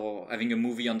podcasts or having a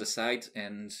movie on the side,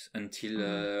 and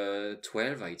until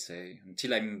 12, I'd say,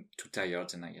 until I'm too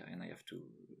tired and I have to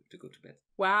go to bed.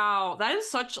 Wow,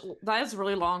 that is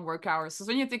really long work hours. So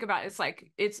when you think about it,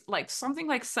 it's like something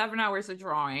like 7 hours of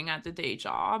drawing at the day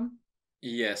job.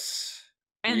 Yes.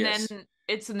 And Yes. then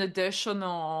it's an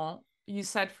additional, you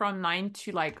said from 9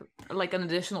 to like an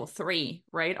additional 3,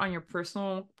 right? On your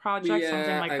personal project,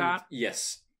 something like that.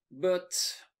 Yes.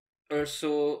 But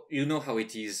also, you know how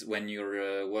it is when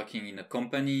you're working in a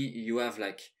company,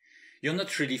 you're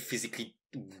not really physically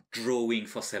drawing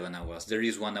for 7 hours. There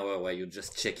is 1 hour where you're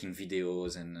just checking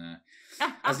videos, and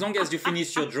as long as you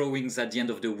finish your drawings at the end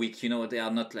of the week, they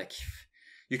are not like,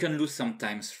 you can lose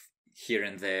sometimes here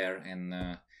and there,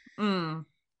 and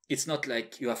it's not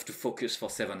like you have to focus for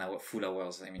 7 hour full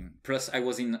hours. I mean, plus I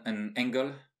was in an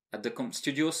angle at the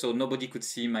studio, so nobody could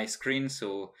see my screen,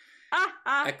 so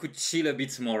I could chill a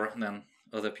bit more than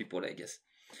other people, I guess.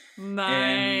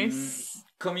 Nice. And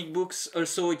comic books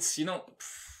also, it's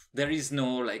there is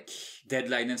no like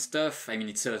deadline and stuff. I mean,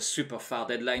 it's a super far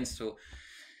deadline, so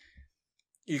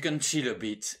you can chill a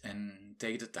bit and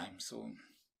take the time. So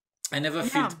I never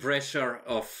felt pressure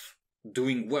of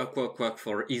doing work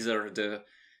for either the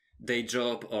day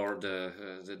job or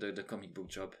the comic book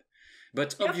job.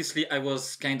 But obviously I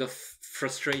was kind of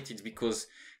frustrated because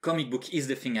comic book is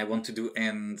the thing I want to do,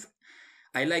 and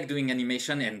I like doing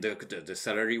animation, and the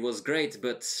salary was great,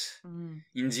 but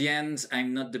in the end,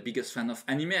 I'm not the biggest fan of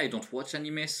anime. I don't watch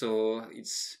anime, so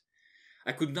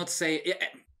I could not say.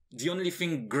 The only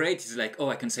thing great is like,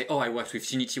 I can say, I worked with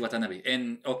Shinichi Watanabe,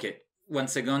 and okay, 1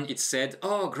 second it's said,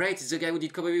 great, it's the guy who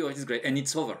did Kobe, it's great, and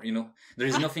it's over. There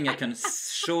is nothing I can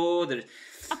show.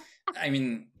 I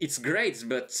mean, it's great,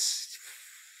 but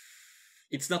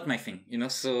it's not my thing.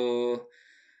 So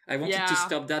I wanted to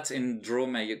stop that and draw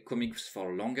my comics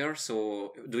for longer.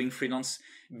 So doing freelance,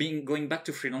 going back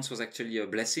to freelance was actually a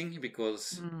blessing,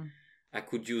 because I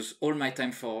could use all my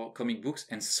time for comic books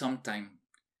and some time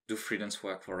do freelance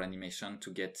work for animation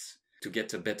to get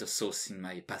a better sauce in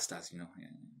my pastas,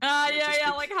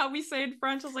 like how we say in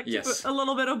French, it's like to put a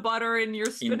little bit of butter in your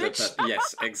spinach.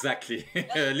 Yes, exactly.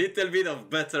 A little bit of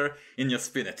butter in your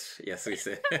spinach. Yes, we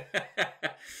say.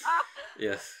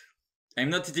 Yes. I'm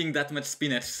not eating that much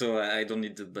spinach, so I don't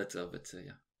need the butter, but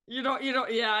yeah. You don't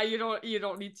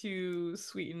need to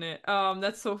sweeten it.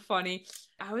 That's so funny.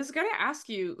 I was gonna ask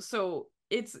you, so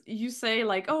you say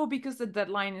like, because the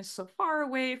deadline is so far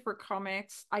away for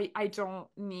comics, I don't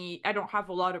have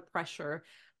a lot of pressure.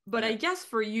 But I guess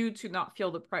for you to not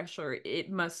feel the pressure, it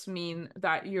must mean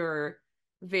that you're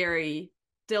very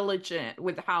diligent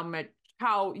with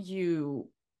how you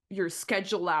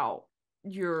schedule out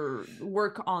your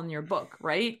work on your book,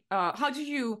 right?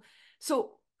 Can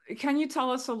you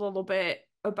tell us a little bit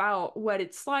about what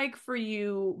it's like for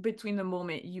you between the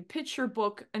moment you pitch your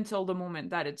book until the moment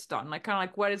that it's done? Like, kind of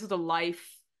like, what is the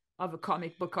life of a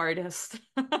comic book artist?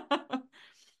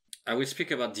 I will speak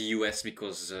about the US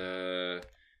because,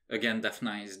 again,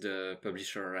 Daphna is the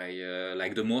publisher I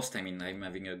like the most. I mean, I'm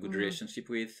having a good relationship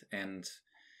with, and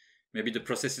maybe the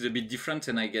process is a bit different,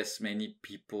 and I guess many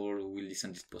people who will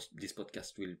listen to this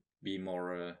podcast will be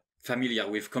more familiar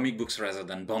with comic books rather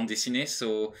than bande dessinée.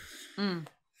 So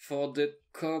for the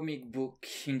comic book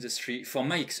industry, for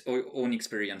my own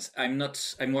experience,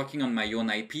 I'm working on my own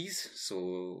IPs.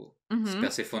 So it's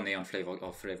Persephone and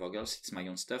Flavor Girls. It's my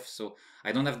own stuff. So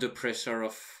I don't have the pressure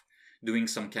of doing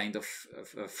some kind of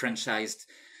franchised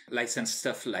licensed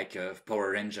stuff like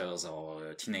Power Rangers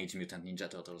or Teenage Mutant Ninja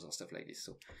Turtles or stuff like this.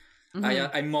 So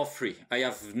I'm more free. I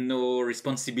have no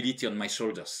responsibility on my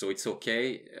shoulders, so it's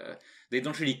okay. They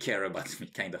don't really care about me,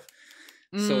 kind of.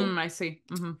 So I see.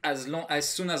 As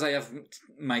soon as I have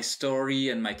my story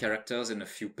and my characters and a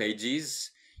few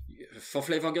pages, for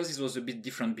Flavor Girls it was a bit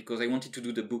different because I wanted to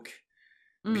do the book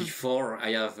before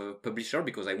I have a publisher,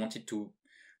 because I wanted to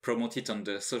promote it on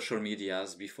the social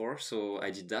medias before, so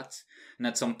I did that. And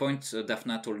at some point,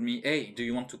 Daphna told me, "Hey, do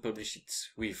you want to publish it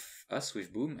with us,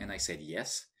 with Boom?" And I said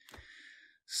yes.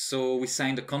 So we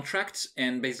signed a contract,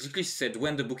 and basically said,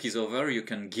 when the book is over, you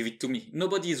can give it to me.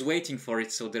 Nobody is waiting for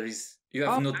it, so you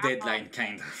have no deadline,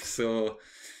 kind of. So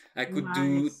I could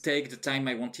take the time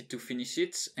I wanted to finish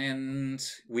it, and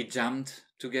we jammed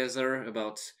together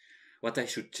about what I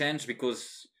should change,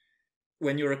 because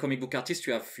when you're a comic book artist,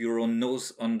 you have your own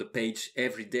nose on the page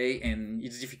every day, and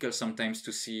it's difficult sometimes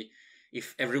to see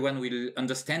if everyone will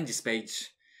understand this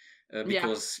page.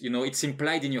 Because it's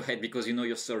implied in your head because you know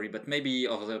your story, but maybe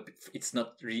it's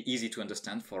not really easy to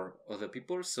understand for other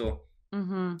people. So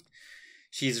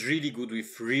she's really good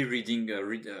with rereading,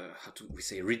 how do we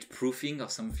say, read proofing or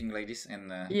something like this,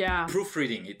 and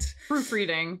proofreading it.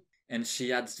 Proofreading. And she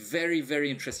had very, very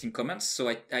interesting comments.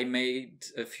 So I made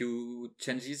a few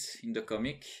changes in the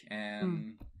comic,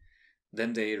 and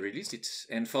then they released it.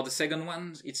 And for the second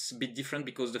one, it's a bit different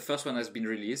because the first one has been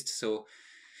released. So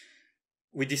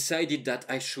we decided that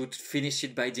I should finish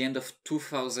it by the end of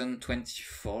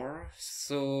 2024.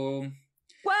 So...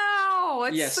 Wow,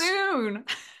 it's soon.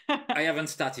 I haven't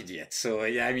started yet. So,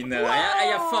 yeah, I mean,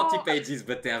 I have 40 pages,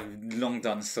 but they are long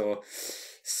done. So,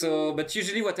 but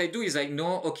usually what I do is I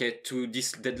know, okay, to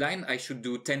this deadline, I should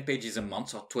do 10 pages a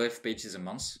month or 12 pages a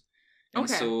month. And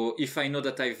so if I know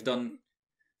that I've done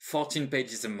 14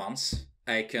 pages a month,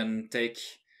 I can take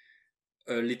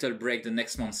a little break the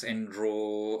next month and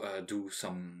do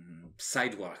some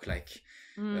side work, like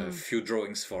a few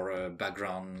drawings for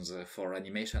backgrounds for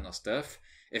animation or stuff.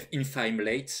 If I'm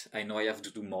late, I know I have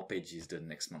to do more pages the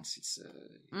next month.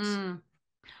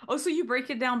 Oh, so you break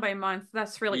it down by month.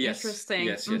 That's really interesting.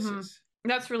 Yes.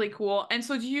 That's really cool. And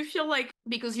so do you feel like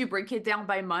because you break it down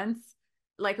by month,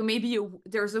 like maybe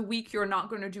there's a week you're not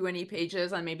going to do any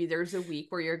pages and maybe there's a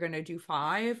week where you're going to do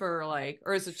 5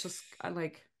 or is it just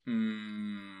like...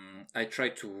 I try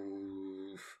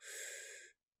to...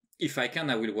 If I can,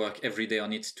 I will work every day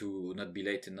on it to not be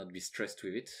late and not be stressed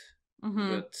with it.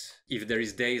 But if there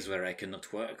is days where I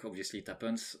cannot work, obviously it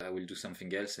happens, I will do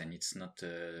something else and it's not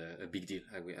a big deal.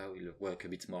 I will work a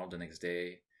bit more the next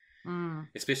day.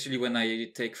 Especially when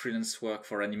I take freelance work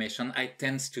for animation, I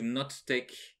tend to not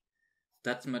take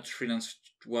that much freelance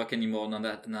work anymore now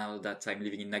that I'm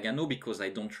living in Nagano because I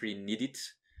don't really need it.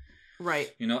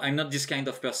 Right. I'm not this kind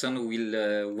of person who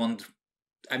will want...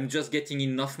 I'm just getting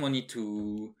enough money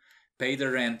to pay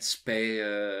the rent, pay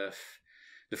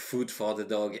the food for the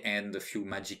dog, and a few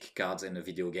magic cards and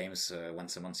video games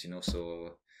once a month,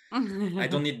 So I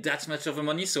don't need that much of the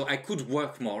money, so I could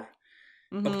work more,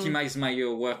 optimize my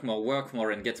work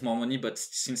more, and get more money. But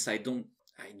since I don't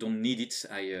need it,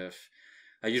 I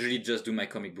usually just do my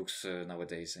comic books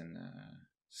nowadays, and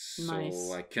so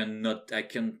nice.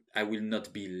 I will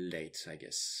not be late, I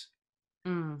guess.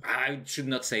 I should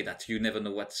not say that. You never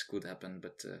know what could happen,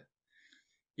 but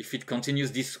if it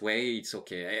continues this way, it's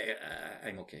okay.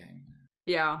 I'm okay.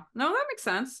 Yeah, no, that makes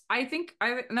sense.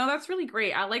 No, that's really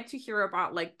great. I like to hear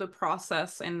about like the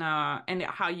process and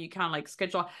how you kind of like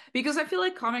schedule, because I feel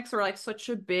like comics are like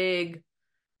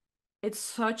it's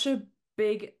such a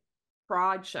big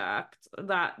project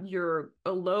that you're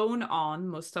alone on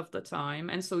most of the time,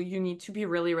 and so you need to be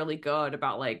really, really good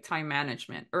about like time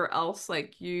management, or else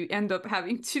like you end up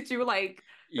having to do like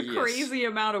a crazy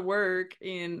amount of work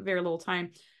in very little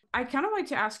time. I kind of like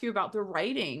to ask you about the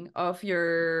writing of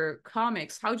your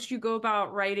comics. How did you go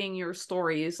about writing your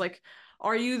stories? Like,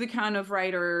 are you the kind of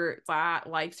writer that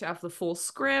likes to have the full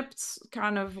script,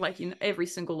 kind of like in every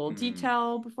single little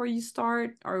detail before you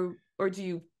start, or do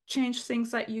you change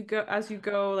things as you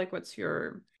go? Like, what's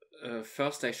your...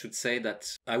 First, I should say that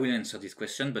I will answer this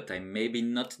question, but I'm maybe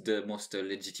not the most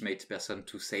legitimate person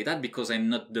to say that because I'm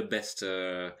not the best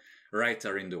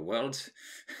writer in the world.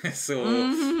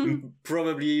 So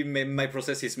probably my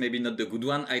process is maybe not the good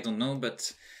one. I don't know.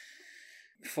 But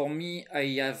for me,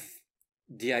 I have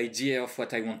the idea of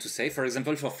what I want to say. For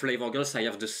example, for Flavor Girls, I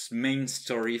have the main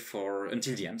story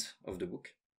until the end of the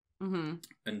book. And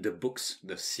the books,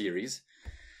 the series,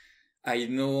 I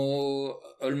know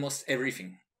almost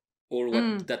everything. All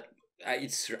what that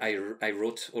I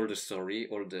wrote all the story,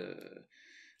 all the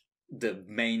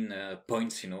main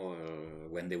points,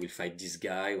 when they will fight this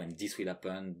guy, when this will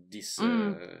happen, this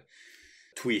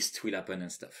twist will happen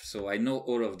and stuff. So I know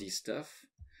all of this stuff,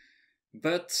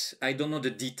 but I don't know the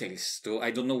details. So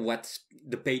I don't know what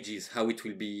the pages, how it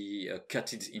will be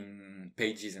cut in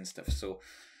pages and stuff. So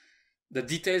the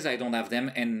details, I don't have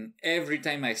them, and every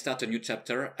time I start a new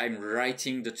chapter, I'm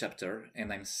writing the chapter,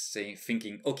 and I'm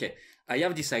thinking, okay, I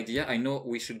have this idea, I know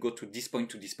we should go to this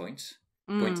point,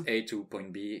 point A to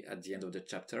point B at the end of the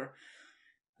chapter.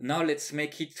 Now let's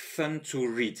make it fun to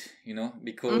read,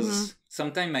 because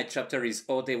sometimes my chapter is,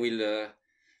 they will,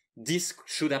 this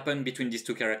should happen between these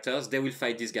two characters, they will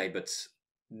fight this guy, but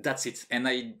that's it. And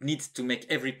I need to make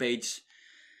every page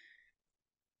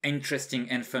interesting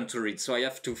and fun to read, so I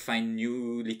have to find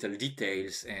new little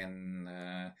details and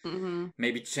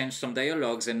maybe change some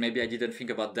dialogues, and maybe I didn't think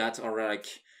about that, or like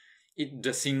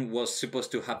the scene was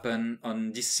supposed to happen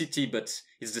on this city, but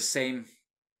it's the same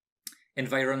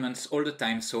environments all the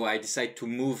time. So I decided to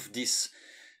move this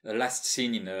last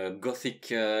scene in a Gothic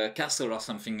castle or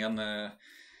something. And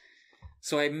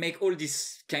so I make all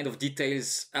these kind of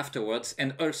details afterwards,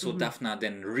 and also Daphna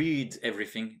then read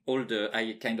everything.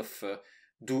 I kind of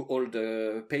do all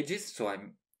the pages. So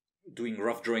I'm doing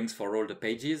rough drawings for all the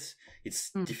pages. It's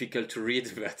difficult to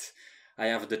read, but I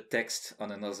have the text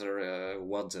on another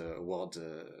Word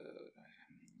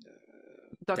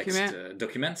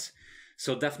document.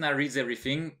 So Daphna reads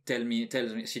everything.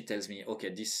 She tells me, okay,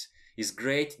 this is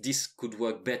great. This could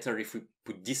work better if we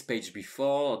put this page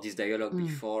before, or this dialogue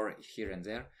before, here and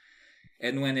there.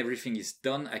 And when everything is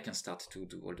done, I can start to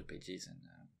do all the pages. And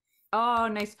oh,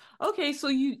 nice. Okay, so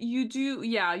you do,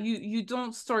 you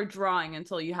don't start drawing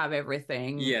until you have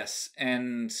everything. Yes,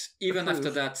 and even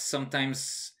after that,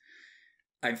 sometimes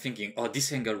I'm thinking, oh,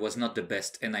 this angle was not the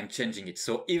best, and I'm changing it.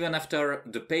 So even after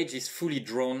the page is fully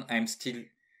drawn, I'm still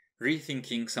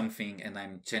rethinking something, and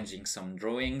I'm changing some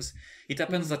drawings. It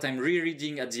happens that I'm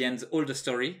rereading at the end all the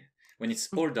story when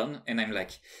it's all done, and I'm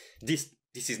like, this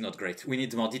is not great. We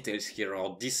need more details here,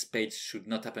 or this page should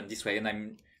not happen this way, and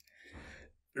I'm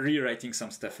rewriting some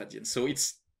stuff at the end. So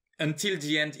it's until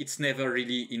the end, it's never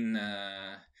really in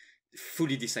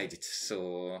fully decided.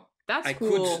 So that's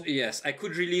cool. I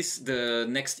could release the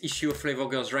next issue of Flavor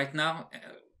Girls right now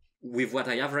with what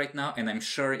I have right now, and I'm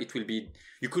sure it will be.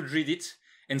 You could read it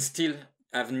and still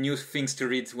have new things to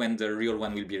read when the real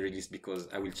one will be released, because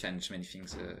I will change many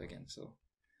things again. So.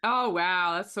 Oh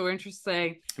wow, that's so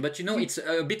interesting. But it's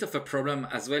a bit of a problem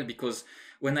as well, because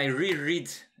when I reread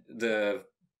the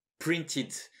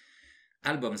printed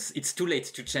albums, it's too late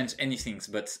to change anything,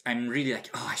 but I'm really like,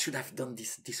 oh, I should have done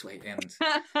this way. And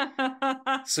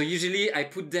so usually I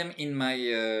put them in my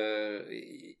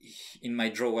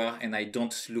drawer, and I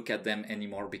don't look at them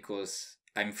anymore, because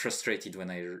I'm frustrated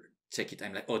when I check it.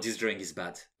 I'm like, oh, this drawing is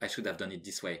bad. I should have done it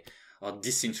this way, or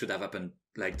this scene should have happened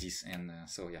like this. And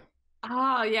so yeah.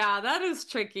 Oh yeah, that is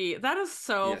tricky. That is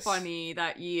so funny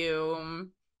that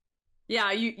you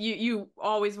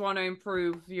always want to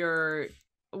improve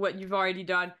what you've already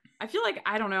done. I feel like,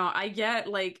 I don't know, I get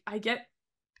that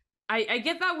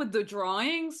with the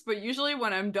drawings, but usually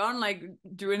when I'm done like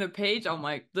doing a page, I'm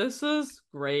like, this is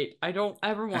great. I don't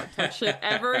ever want to touch it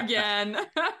ever again.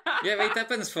 Yeah, but it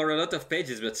happens for a lot of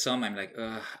pages, but some I'm like,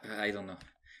 I don't know.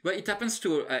 But it happens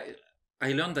to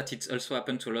I learned that it also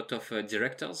happened to a lot of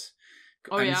directors.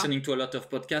 I'm listening to a lot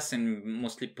of podcasts, and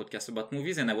mostly podcasts about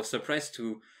movies, and I was surprised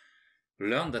to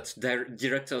learn that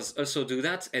directors also do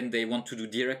that, and they want to do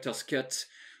director's cut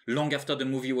long after the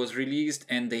movie was released,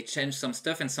 and they change some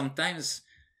stuff. And sometimes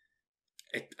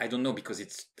I don't know, because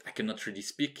I cannot really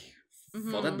speak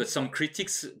for that, but some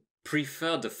critics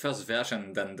prefer the first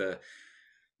version than the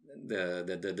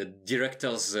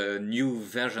director's new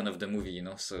version of the movie,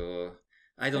 so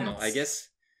I don't know, I guess.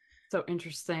 So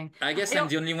interesting. I guess I'm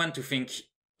the only one to think,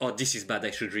 oh, this is bad,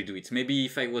 I should redo it. Maybe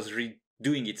if I was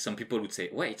redoing it, some people would say,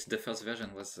 wait, the first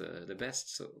version was the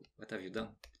best, so what have you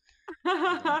done?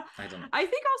 I don't know. I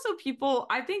think also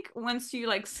I think once you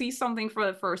like see something for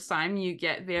the first time, you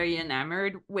get very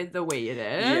enamored with the way it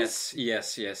is.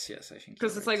 Yes, I think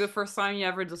because it's right. Like the first time you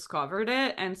ever discovered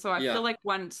it. And so I feel like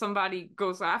when somebody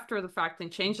goes after the fact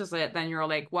and changes it, then you're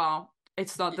like, well,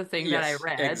 it's not the thing that I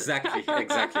read. Exactly.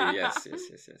 Yes,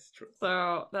 true.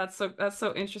 So that's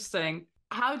so interesting.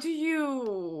 How do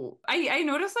you? I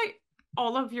noticed like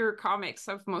all of your comics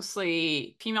have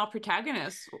mostly female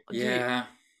protagonists. Yeah.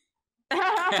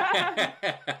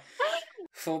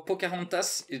 For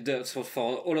Pocahontas, so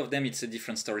for all of them, it's a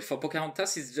different story. For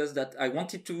Pocahontas, it's just that I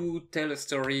wanted to tell a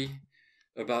story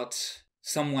about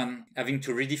someone having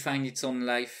to redefine its own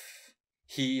life.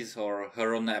 His or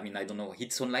her own, I don't know,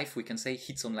 its own life, we can say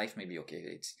its own life, maybe, okay.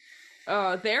 It's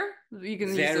you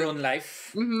can their own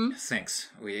life. Thanks.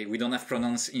 We don't have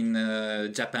pronouns in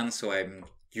Japan, so I'm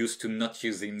used to not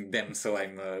using them, so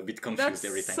I'm a bit confused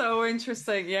every time. So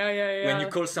interesting. Yeah. When you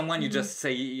call someone, you just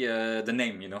say the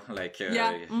name, like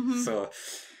so.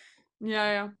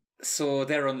 Yeah. So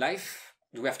their own life,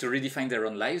 we have to redefine their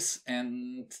own lives,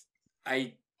 and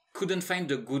I couldn't find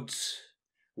a good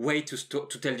way to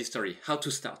tell this story, how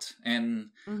to start.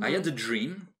 And I had a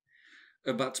dream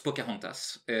about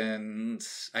Pocahontas, and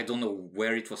I don't know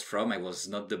where it was from. I was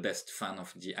not the best fan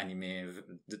of the anime,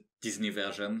 the Disney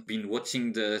version. Been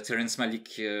watching the Terrence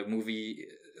Malick movie,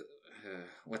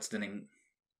 what's the name?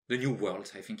 The New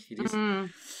World, I think it is.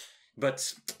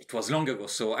 But it was long ago,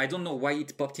 so I don't know why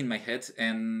it popped in my head.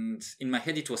 And in my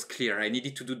head, it was clear I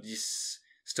needed to do this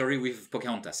story with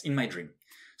Pocahontas in my dream.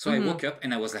 So I woke up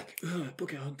and I was like,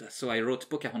 Pocahontas. So I wrote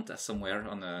Pocahontas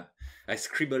somewhere I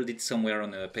scribbled it somewhere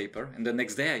on a paper. And the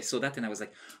next day I saw that and I was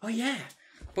like, oh yeah,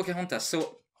 Pocahontas.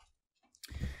 So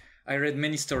I read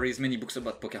many stories, many books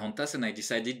about Pocahontas, and I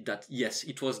decided that yes,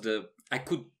 it was I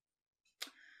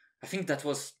think that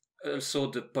was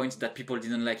also the point that people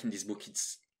didn't like in this book.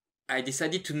 I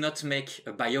decided to not make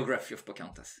a biography of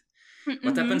Pocahontas.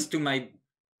 What happens to my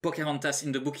Pocahontas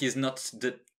in the book is not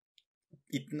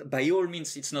by all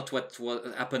means, it's not what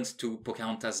happens to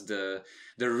Pocahontas, the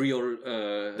real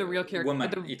character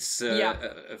woman. It's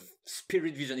a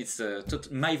spirit vision. It's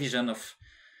my vision of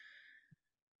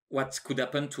what could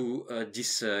happen to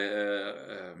this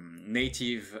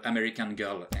Native American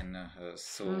girl, and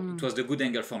so it was the good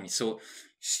angle for me. So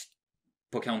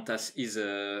Pocahontas is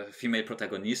a female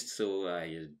protagonist, so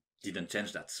I didn't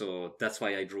change that. So that's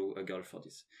why I drew a girl for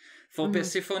this. For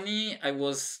Persephone,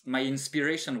 my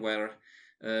inspiration were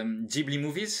Ghibli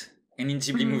movies, and in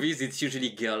Ghibli movies, it's usually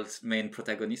girls main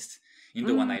protagonist in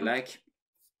the one I like.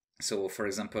 So, for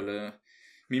example,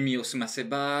 Mimi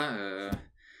Osumaseba.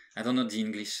 I don't know the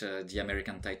English, the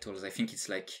American titles. I think it's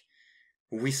like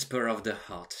Whisper of the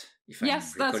Heart, if I'm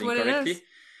recalling correctly. It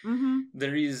is.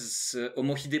 There is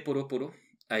Omohide Poro Poro.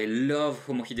 I love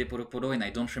Omohide Poro Poro, and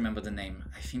I don't remember the name.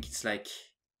 I think it's like...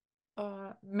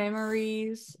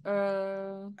 Memories.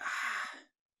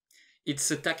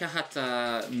 It's a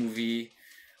Takahata movie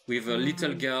with a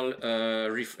little girl,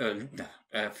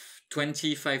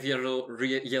 25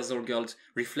 years old girl,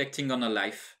 reflecting on her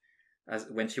life as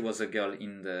when she was a girl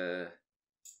in the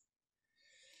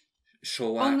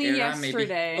Showa Only era,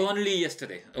 Yesterday. maybe. Only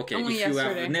Yesterday. Okay, Only if you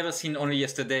Yesterday. have never seen Only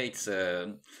Yesterday, it's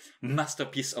a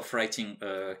masterpiece of writing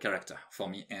character for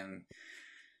me. And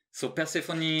so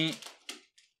Persephone,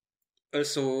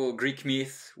 also Greek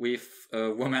myth with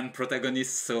a woman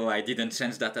protagonist, so I didn't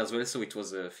change that as well, so it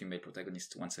was a female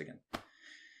protagonist once again.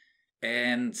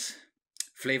 And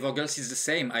Flavor Girls is the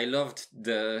same. I loved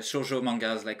the shoujo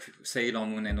mangas like Sailor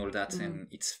Moon and all that, and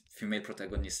it's female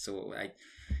protagonist, so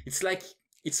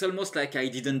it's almost like I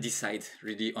didn't decide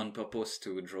really on purpose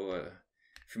to draw a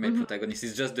female protagonist.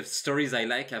 It's just the stories I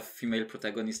like have female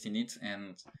protagonist in it,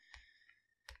 and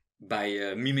by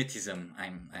mimetism,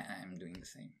 I'm doing the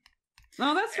same.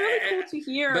 Oh, that's really cool to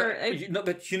hear.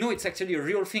 But it's actually a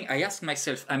real thing. I ask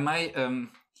myself, am I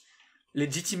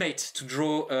legitimate to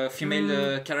draw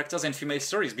female characters and female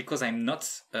stories? Because I'm not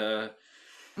a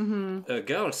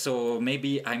girl, so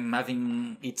maybe I'm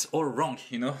having it all wrong,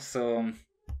 So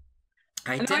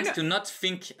I tend to not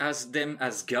think as them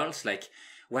as girls, like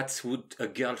what would a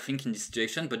girl think in this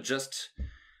situation, but just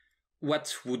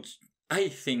what would I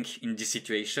think in this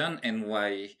situation, and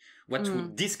why... What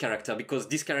would this character, because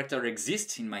this character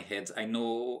exists in my head. I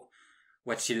know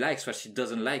what she likes, what she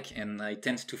doesn't like, and I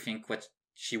tend to think what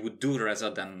she would do rather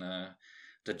than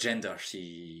the gender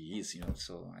she is,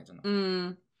 so I don't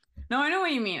know. No, I know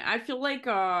what you mean. I feel like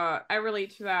I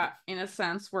relate to that in a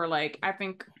sense where, like, I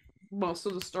think most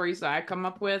of the stories that I come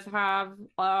up with have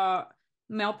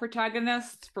male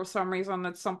protagonists. For some reason,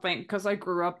 that's something, because I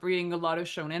grew up reading a lot of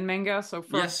shonen manga, so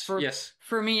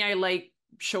for me, I like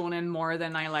shonen more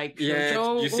than I like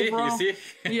shoujo. You see?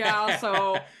 Yeah,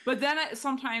 so, but then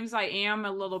sometimes I am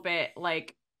a little bit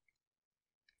like,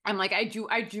 I'm like, I do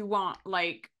want,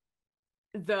 like,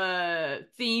 the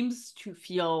themes to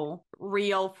feel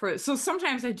real so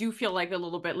sometimes I do feel like a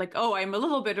little bit like, oh, I'm a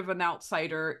little bit of an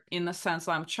outsider in the sense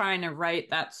I'm trying to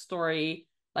write that story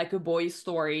like a boy's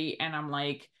story, and I'm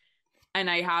like, and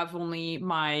I have only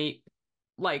my,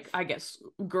 like, I guess,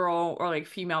 girl or like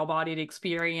female bodied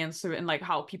experience and like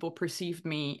how people perceived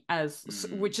me as,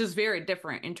 which is very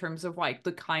different in terms of like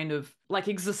the kind of like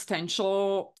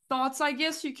existential thoughts I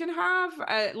guess you can have,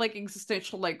 like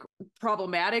existential like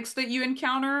problematics that you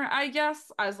encounter, I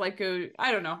guess, as like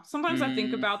I don't know, sometimes I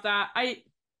think about that.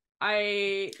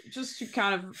 I just to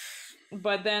kind of,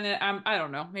 but then I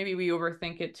don't know, maybe we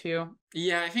overthink it too.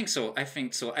 Yeah, I think so. I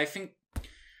think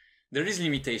there is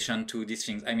limitation to these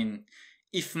things. I mean,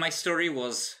 if my story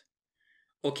was,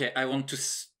 okay, I want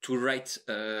to write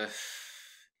a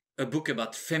book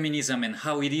about feminism and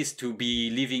how it is to be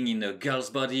living in a girl's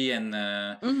body and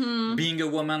being a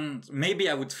woman, maybe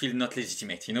I would feel not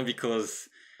legitimate, because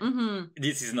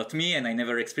this is not me and I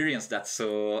never experienced that.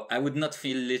 So I would not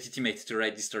feel legitimate to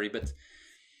write this story. But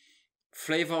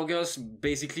Flavor Girls,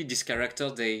 basically this character,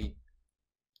 the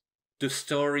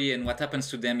story and what happens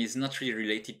to them is not really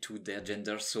related to their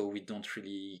gender, so we don't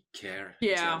really care.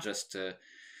 Yeah. They're just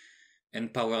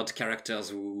empowered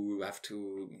characters who have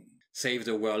to save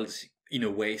the world in a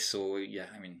way. So yeah,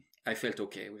 I mean, I felt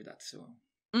okay with that. So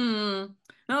no,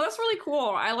 No, that's really cool.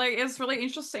 I like it's really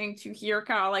interesting to hear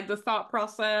kind of like the thought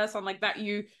process and like that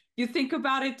you think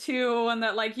about it too, and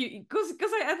that like you because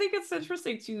I think it's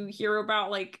interesting to hear about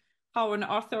like how an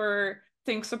author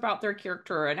thinks about their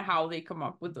character and how they come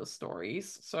up with those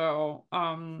stories. So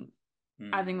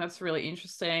I think that's really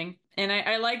interesting. And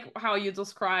I like how you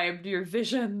described your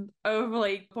vision of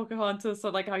like Pocahontas, so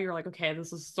like how you're like, okay,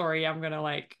 this is a story I'm gonna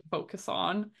like focus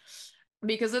on.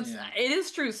 Because Yeah. it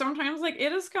is true. Sometimes like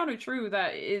it is kind of true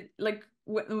that it like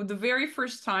the very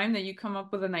first time that you come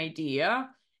up with an idea,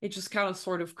 it just kind of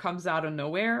sort of comes out of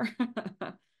nowhere.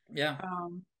 Yeah.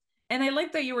 Um, and I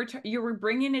like that you were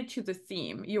bringing it to the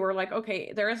theme. You were like,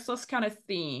 okay, there is this kind of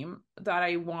theme that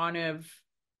I want to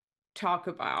talk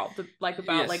about,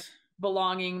 about like Yes.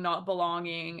 belonging, not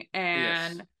belonging,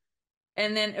 Yes.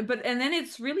 and then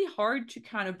it's really hard to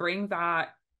kind of bring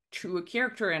that to a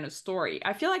character in a story.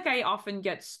 I feel like I often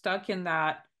get stuck in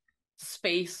that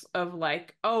space of like,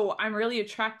 oh, I'm really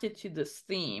attracted to this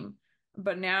theme,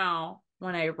 but now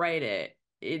when I write it,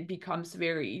 it becomes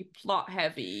very plot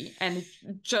heavy and it's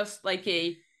just like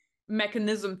a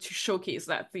mechanism to showcase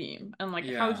that theme. And like,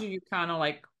 how Yeah. do you kind of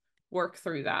like work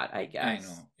through that, I I guess?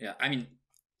 know. Yeah. I mean,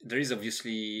 there is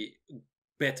obviously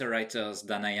better writers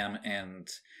than I am, and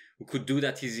who could do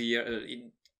that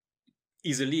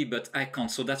easily, but I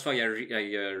can't. So that's why I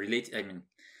relate. I mean,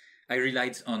 I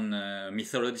relied on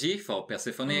mythology for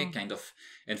Persephone, Mm, kind of,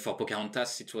 and for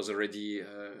Pocahontas, it was already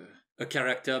a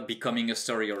character becoming a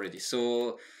story already.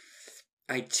 So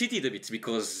I cheated a bit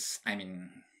because, I mean,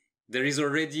 there is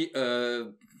already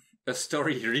a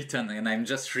story written and I'm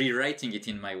just rewriting it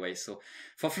in my way. So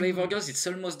for Flavor mm, Girls, it's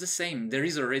almost the same. There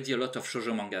is already a lot of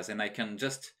shoujo mangas and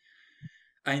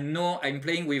I know I'm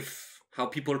playing with how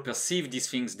people perceive these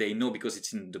things. They know because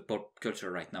it's in the pop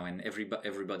culture right now and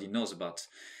everybody knows about,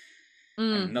 I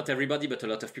mean, mm. not everybody, but a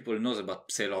lot of people knows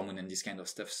about Sailor Moon and this kind of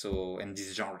stuff. So, and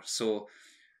this genre. So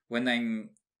when I'm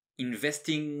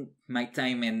investing my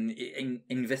time and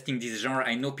investing this genre,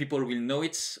 I know people will know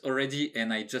it already,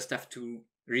 and I just have to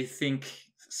rethink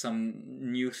some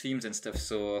new themes and stuff.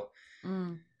 So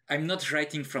Mm. I'm not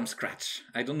writing from scratch.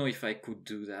 I don't know if I could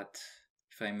do that.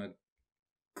 If I'm a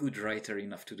good writer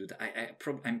enough to do that,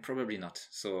 I'm probably not.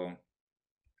 So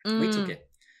but it's Mm. okay.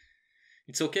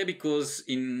 It's okay because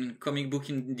in the comic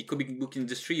book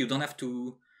industry, you don't have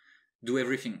to do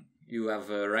everything. You have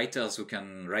writers who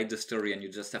can write the story, and you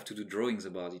just have to do drawings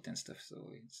about it and stuff. So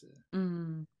it's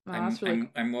Mm. Wow, that's really cool.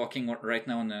 I'm working right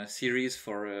now on a series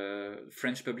for a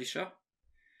French publisher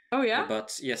Oh yeah?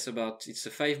 about it's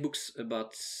a 5 books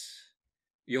about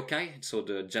yokai, so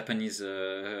the Japanese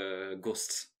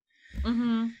ghosts,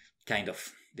 Mm-hmm. kind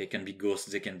of. They can be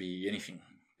ghosts, they can be anything,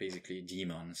 basically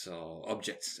demons or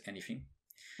objects, anything.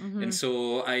 And Mm-hmm.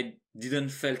 so I didn't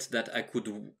felt that I could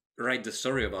write the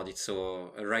story about it.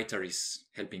 So a writer is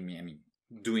helping me. I mean,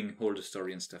 doing all the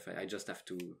story and stuff. I just have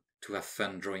to have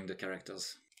fun drawing the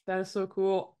characters. That is so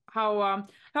cool. How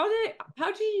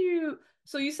do you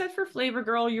so you said for Flavor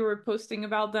Girl you were posting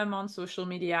about them on social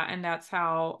media and that's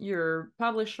how your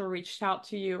publisher reached out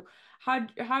to you.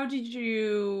 How did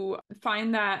you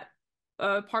find that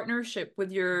partnership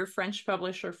with your French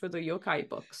publisher for the yokai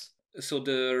books? So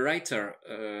the writer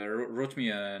wrote me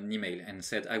an email and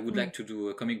said, I would Mm. like to do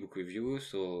a comic book with you.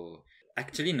 So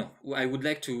actually, no, I would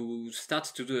like to start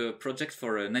to do a project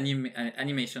for an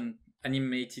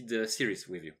animated series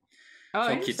with you Oh,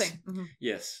 for kids. interesting. Hmm.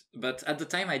 Yes. But at the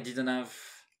time,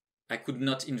 I could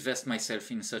not invest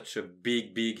myself in such a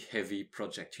big, heavy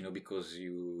project, because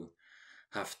you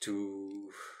have to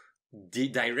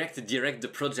direct the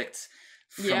project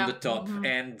from the Yeah. top, Hmm.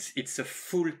 and it's a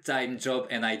full-time job,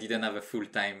 and I didn't have a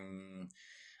full-time.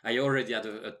 I already had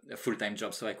a full-time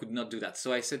job, so I could not do that.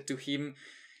 So I said to him,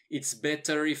 it's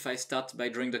better if I start by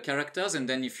drawing the characters, and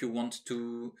then if you want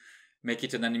to make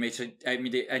it an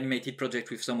animated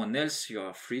project with someone else, you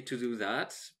are free to do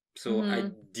that. So I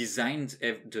Hmm. designed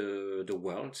the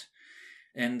world,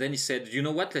 and then he said, you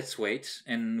know what, let's wait.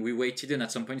 And we waited, and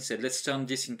at some point he said, let's turn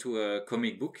this into a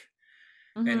comic book.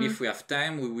 And if Hmm. we have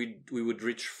time, we would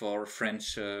reach for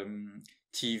French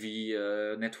TV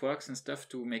networks and stuff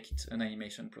to make it an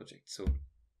animation project. So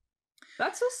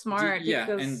That's so smart yeah,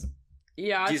 because and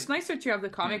yeah, it's this, nicer to have the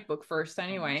yeah. comic book first Oh, nice.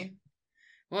 anyway.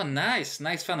 Oh, nice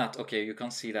fan art. Okay, you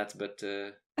can't see that, but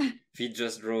we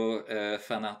just draw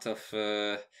fan art of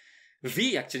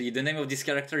V. Actually, the name of this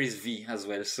character is V as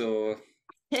well. So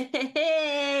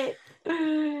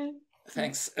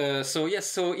thanks. So yes,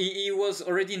 so he was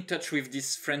already in touch with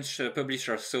this French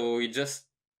publisher. So he just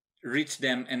reached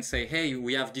them and say, "Hey,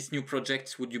 we have this new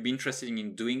project. Would you be interested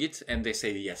in doing it?" And they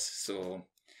say yes. So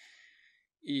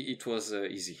it was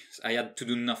easy. I had to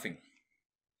do nothing.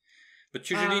 But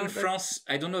usually in France,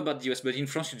 I don't know about the US, but in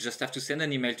France, you just have to send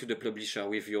an email to the publisher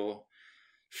with your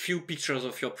few pictures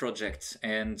of your project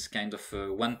and kind of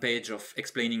one page of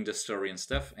explaining the story and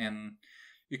stuff. And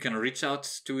you can reach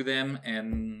out to them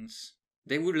and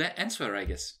they will answer, I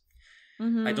guess.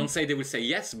 I don't say they will say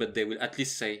yes, but they will at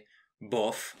least say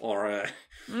both or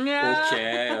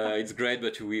okay, it's great,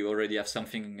 but we already have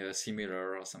something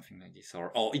similar or something like this.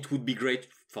 Or it would be great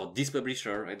for this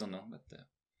publisher. I don't know, but...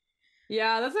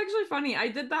 Yeah, that's actually funny. I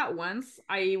did that once.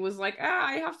 I was like,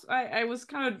 I was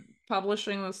kind of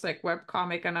publishing this like web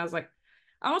comic, and I was like,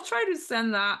 I'll try to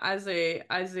send that as a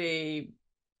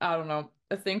I don't know,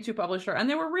 a thing to publisher. And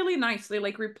they were really nice. They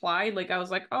like replied. Like I was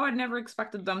like, oh, I never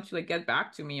expected them to like get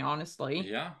back to me, honestly.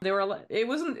 Yeah. They were like, they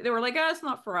were like, it's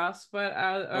not for us. But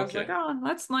I was like, oh,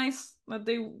 that's nice that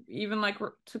they even like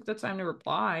took the time to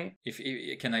reply. If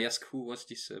can I ask who was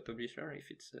this publisher?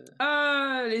 If it's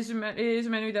Les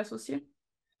Humains d'Associés.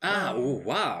 Oh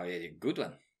wow, good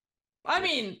one. I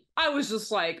mean, I was just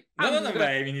like... No, but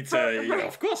I mean, it's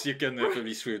of course you can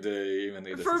publish with the...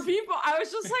 For people, I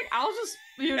was just like, I'll just,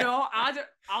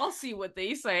 I'll see what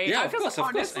they say. Yeah, of course.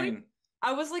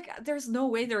 I was like, there's no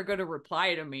way they're going to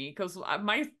reply to me, because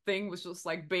my thing was just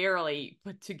like barely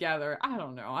put together. I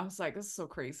don't know. I was like, this is so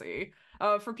crazy.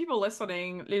 For people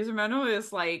listening, Les Humains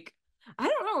is like, I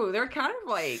don't know, they're kind of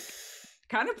like,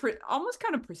 almost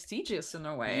kind of prestigious in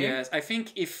a way. Yes, I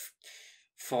think if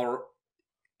for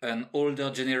an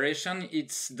older generation,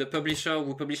 it's the publisher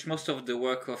who published most of the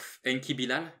work of Enki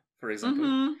Bilal, for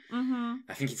example.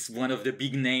 I think it's one of the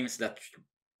big names that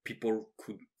people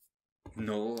could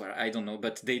know, or I don't know,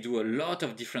 but they do a lot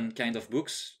of different kind of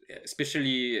books,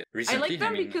 especially recently. I like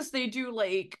them because they do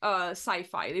like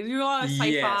sci-fi. They do a lot of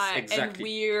sci-fi and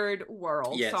weird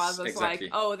worlds. Yes, so I was like,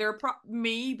 oh, they're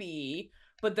maybe,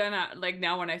 but then like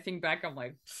now when I think back, I'm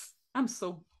like, I'm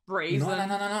so brazen. No.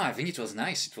 I think it was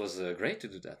nice. It was great to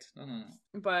do that. No.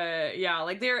 But yeah,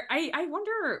 like I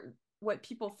wonder what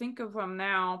people think of them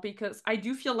now, because I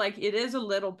do feel like it is a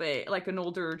little bit like an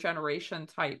older generation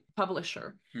type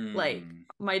publisher. Like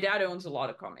my dad owns a lot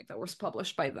of comic that was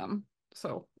published by them,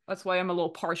 so that's why I'm a little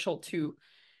partial to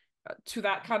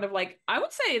that kind of like. I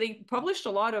would say they published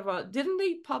a lot of. Didn't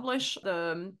they publish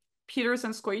the Peters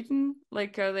and Schouten,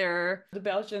 like the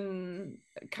Belgian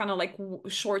kind of like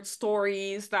short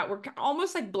stories that were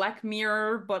almost like Black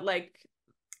Mirror, but like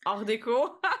Art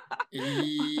Deco?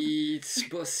 It's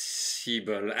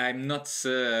possible. I'm not.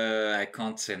 I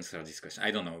can't answer this question.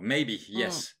 I don't know. Maybe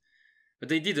yes, but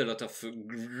they did a lot of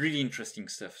really interesting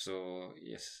stuff. So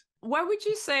yes. What would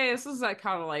you say? This is like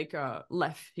kind of like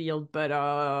left field,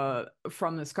 but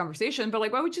from this conversation. But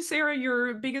like, what would you say are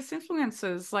your biggest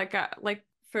influences? Like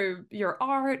for your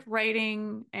art,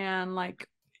 writing, and like...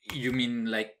 You mean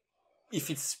like if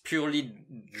it's purely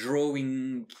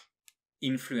drawing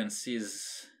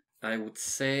influences, I would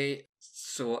say...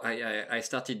 So I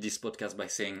started this podcast by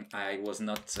saying I was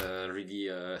not really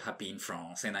happy in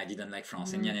France and I didn't like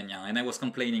France and and I was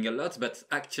complaining a lot, but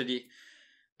actually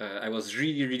I was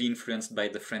really, really influenced by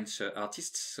the French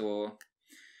artists. So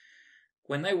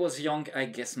when I was young, I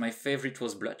guess my favorite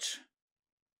was Blutch.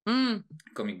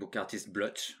 Comic book artist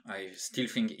Blutch. I still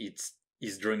think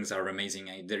his drawings are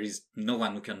amazing. There is no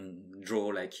one who can draw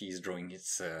like he's drawing.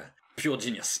 It's pure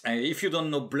genius. If you don't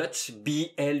know Blutch,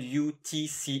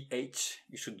 Blutch,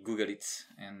 you should Google it,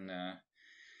 and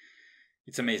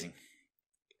it's amazing.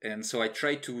 And so I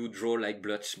try to draw like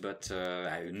Blutch, but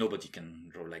nobody can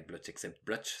draw like Blutch except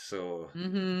Blutch. So.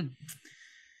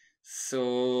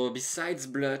 So besides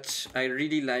Blutch, I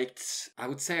really liked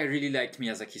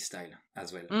Miyazaki's style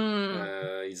as well.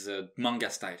 It's a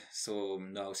manga style, so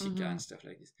Nausicaa and stuff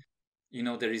like this.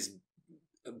 There is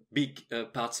big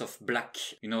parts of black,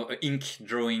 ink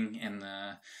drawing, and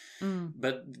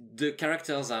but the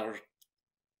characters are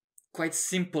quite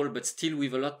simple, but still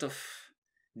with a lot of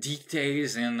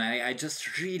details, and I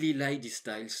just really like this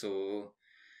style, so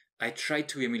I tried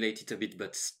to emulate it a bit,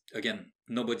 but again,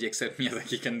 nobody except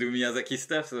Miyazaki can do Miyazaki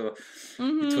stuff, so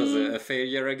it was a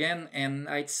failure again. And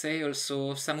I'd say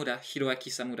also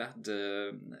Hiroaki Samura,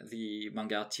 the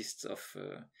manga artist of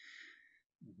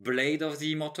Blade of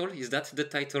the Immortal. Is that the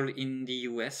title in the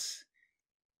US?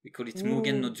 We call it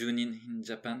Mugen no Junin in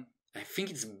Japan. I think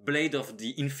it's Blade of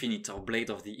the Infinite or Blade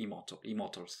of the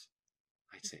Immortals,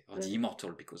 I'd say. Or the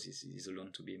Immortal, because he's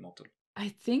alone to be immortal. I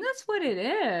think that's what it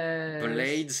is.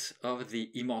 Blades of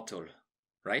the Immortal,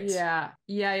 right? Yeah.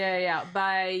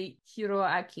 By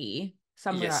Hiroaki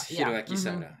Samura. Yes, Hiroaki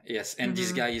Samura. Yes, and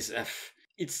this guy is...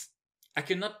 I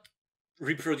cannot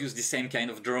reproduce the same kind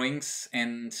of drawings,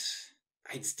 and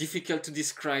it's difficult to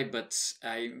describe, but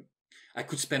I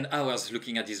could spend hours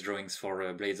looking at his drawings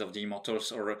for Blades of the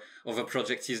Immortals or other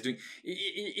projects he's doing.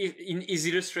 In his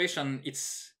illustration,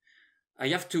 I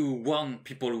have to warn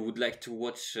people who would like to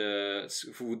watch,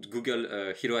 who would Google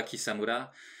Hiroaki Samura.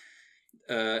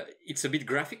 It's a bit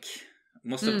graphic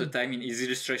most of the time in his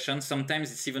illustration.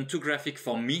 Sometimes it's even too graphic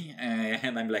for me,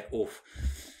 and I'm like, oh,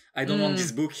 I don't want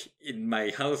this book in my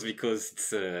house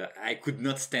because I could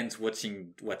not stand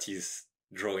watching what he's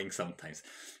drawing sometimes.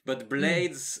 But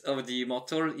Blades of the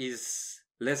Immortal is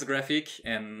less graphic,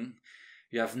 and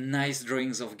you have nice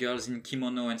drawings of girls in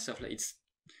kimono and stuff like it's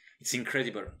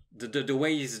incredible. The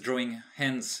way he's drawing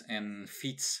hands and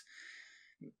feet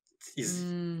is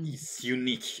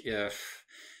unique.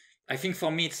 I think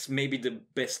for me it's maybe the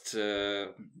best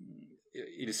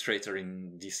illustrator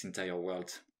in this entire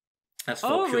world. As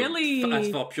for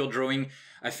pure drawing,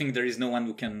 I think there is no one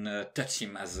who can touch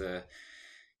him as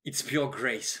it's pure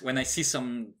grace. When I see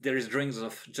there is drawings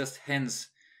of just hands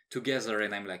together,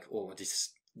 and I'm like, oh,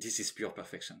 this is pure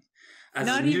perfection. As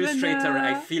an illustrator,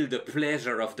 I feel the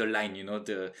pleasure of the line,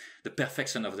 the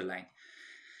perfection of the line.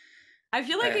 I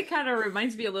feel like it kind of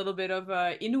reminds me a little bit of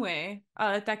Inoue,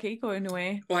 Takehiko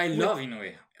Inoue. Oh, I love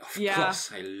Inoue. Of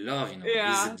course, I love Inoue.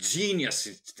 Yeah. He's a genius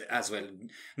as well.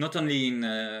 Not only in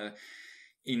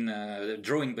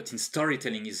drawing, but in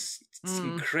storytelling. It's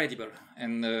incredible.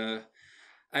 And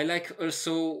I like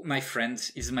also my friend.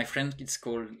 He's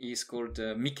called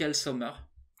Mikkel Sommer.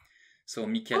 So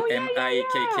Mikkel,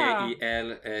 Mikkelsommer.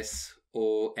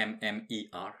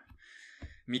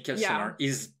 Mikkel Sommer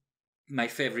is my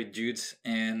favorite dude,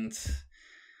 and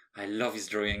I love his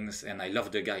drawings, and I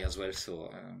love the guy as well.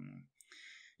 So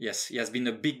yes, he has been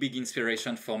a big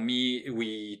inspiration for me.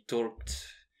 We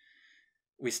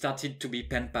started to be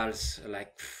pen pals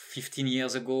like 15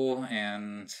 years ago,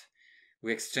 and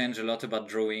we exchanged a lot about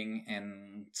drawing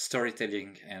and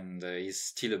storytelling, and he's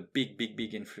still a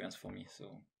big influence for me.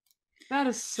 So that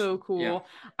is so cool. Yeah.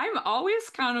 I'm always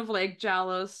kind of like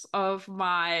jealous of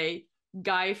my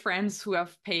guy friends who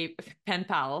have pen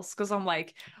pals, because I'm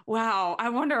like, wow, I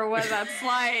wonder what that's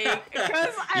like.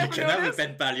 Because you can have a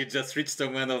pen pal. You just reach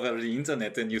someone over the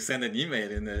internet and you send an email,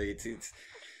 and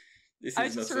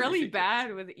I'm just really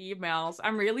bad with emails.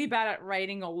 I'm really bad at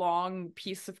writing a long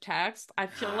piece of text. I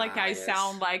feel like I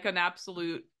sound like an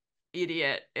absolute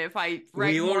idiot if I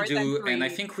write more than 3. And I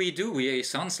think we do. We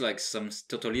sounds like some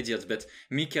total idiots, but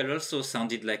Mikkel also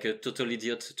sounded like a total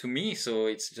idiot to me. So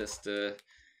it's just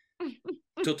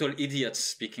total idiots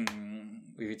speaking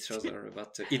with each other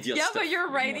about idiot stuff. But you're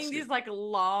writing mostly these like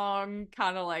long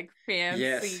kind of like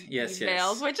fancy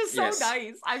emails, which is so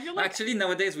nice. I feel like actually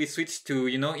nowadays we switched to,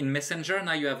 in Messenger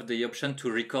now you have the option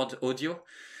to record audio.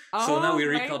 So now we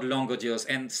record long audios,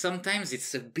 and sometimes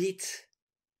it's a bit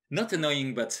not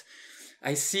annoying, but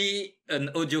I see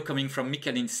an audio coming from Mikkel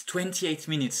and it's 28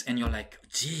 minutes, and you're like,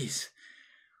 geez.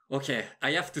 Okay,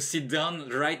 I have to sit down,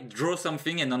 draw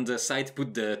something, and on the side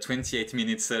put the 28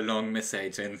 minutes long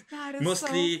message. And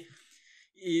mostly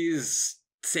is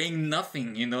saying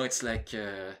nothing, It's like,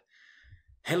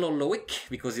 hello Loic,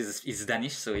 because he's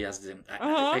Danish, so he has the...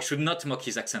 I should not mock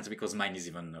his accent because mine is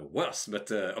even worse,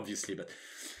 but obviously. But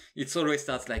it always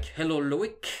starts like, hello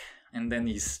Loic, and then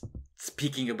he's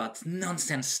speaking about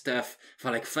nonsense stuff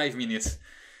for like 5 minutes.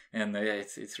 And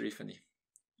it's really funny.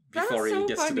 Before he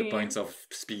gets to the point of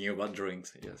speaking about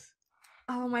drawings, yes.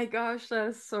 Oh my gosh,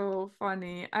 that is so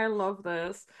funny. I love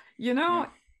this.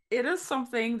 It is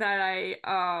something that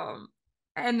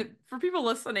and for people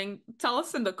listening, tell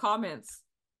us in the comments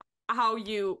how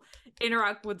you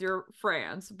interact with your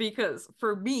friends. Because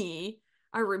for me,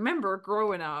 I remember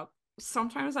growing up,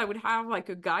 sometimes I would have like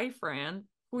a guy friend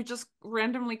who would just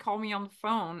randomly call me on the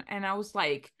phone, and I was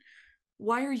like,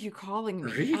 why are you calling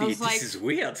me? Really? This is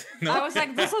weird. No? I was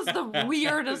like, this is the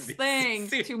weirdest thing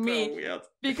to me. Weird.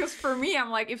 Because for me,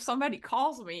 I'm like, if somebody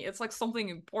calls me, it's like something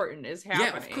important is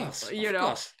happening. Yeah, of course. Of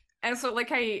course. And so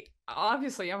like I'm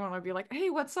gonna be like, hey,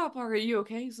 what's up? Are you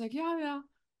okay? He's like, yeah.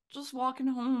 Just walking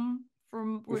home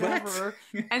from whatever.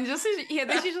 What? And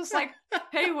then she's just like,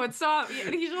 hey, what's up?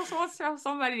 And he just wants to have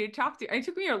somebody to talk to. And it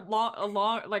took me a lot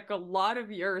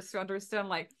of years to understand,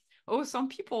 like, oh, some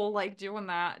people like doing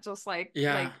that, just like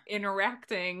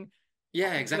interacting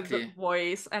exactly with the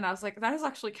voice. And I was like, that is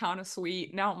actually kind of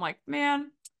sweet. Now I'm like,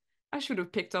 man, I should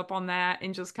have picked up on that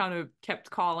and just kind of kept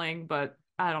calling, but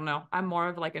I don't know. I'm more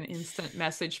of like an instant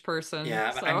message person.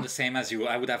 Yeah, so. I'm the same as you.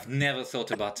 I would have never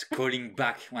thought about calling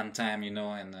back one time,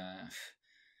 and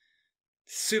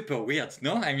super weird,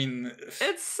 no? I mean,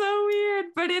 it's so weird,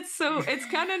 but it's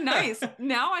kind of nice.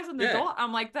 Now as an adult,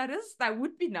 I'm like, that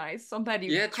would be nice.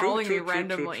 Somebody calling me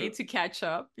randomly to catch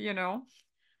up, But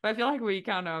I feel like we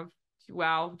kind of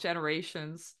wow,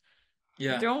 generations.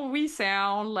 Yeah. Don't we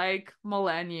sound like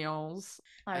millennials?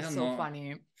 I That's don't so know.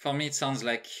 funny. For me, it sounds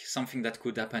like something that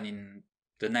could happen in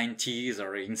the 90s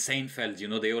or in Seinfeld. You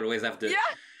know, they always have Yeah.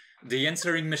 the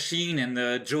answering machine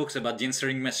and jokes about the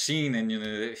answering machine, and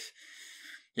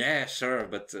yeah, sure,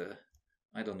 but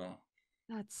I don't know.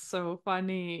 That's so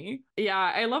funny. Yeah,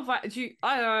 I love that.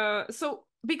 So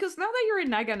because now that you're in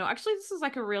Nagano, actually this is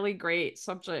like a really great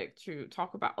subject to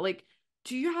talk about. Like,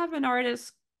 do you have an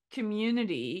artist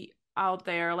community out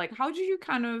there? Like, how do you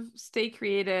kind of stay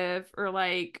creative or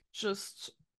like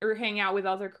just or hang out with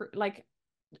like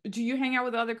do you hang out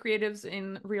with other creatives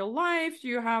in real life? Do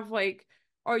you have like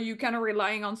are you kind of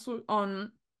relying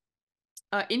on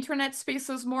internet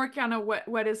spaces more? Kind of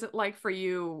what is it like for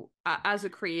you as a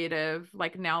creative,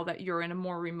 like now that you're in a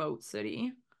more remote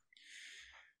city?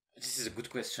 This is a good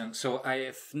question. So I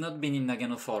have not been in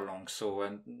Nagano for long, so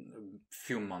a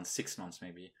few months, 6 months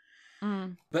maybe.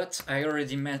 Mm. But I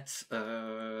already met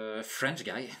a French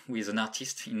guy who is an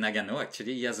artist in Nagano.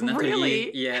 Actually, he has an atelier.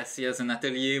 Really? Yes, he has an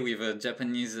atelier with a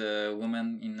Japanese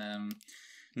woman in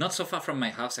not so far from my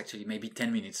house. Actually, maybe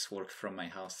 10 minutes walk from my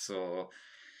house. So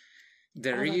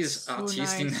there Oh, that's is so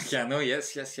artist in nice. Nagano.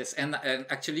 Yes, yes, yes. And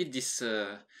actually, this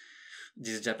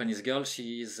Japanese girl,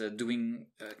 she is doing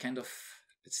kind of,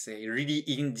 let's say, really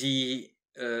indie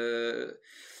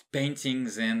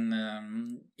paintings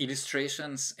and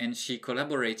illustrations, and she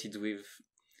collaborated with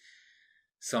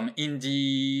some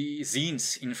indie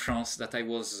zines in France that I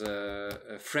was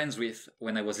friends with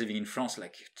when I was living in France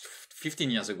like 15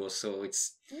 years ago. So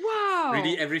it's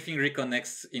really Wow. everything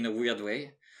reconnects in a weird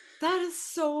way. That is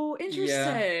so Yeah.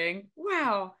 interesting.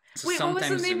 Wow. So Wait, what was the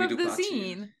sometimes name we of do the party.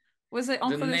 zine? Was it The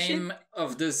Entre the Ship? name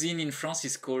of the zine in France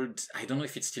is called, I don't know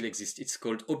if it still exists, it's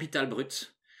called Hôpital Brut.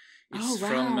 Oh, It's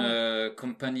from wow.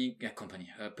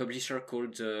 a publisher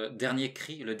called Dernier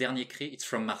Cri, Le Dernier Cri. It's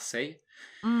from Marseille.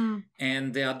 Mm,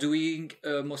 And they are doing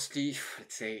mostly,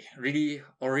 let's say, really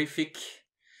horrific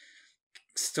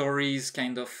stories,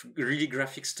 kind of really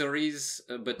graphic stories,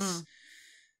 but mm.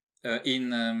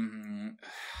 in,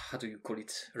 how do you call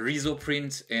it? Riso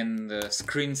print and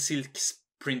screen silk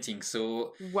printing.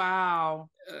 So, Wow.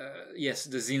 yes,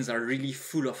 the zines are really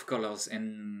full of colors,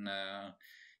 and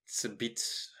it's a bit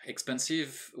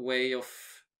expensive way of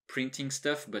printing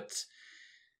stuff, but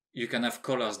you can have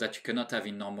colors that you cannot have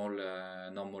in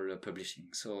normal publishing.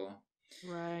 So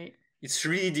Right. it's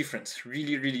really different,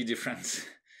 really, really different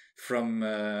from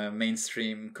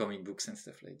mainstream comic books and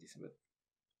stuff like this. But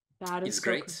That is it's so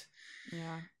cool. great.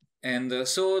 Yeah. And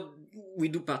so we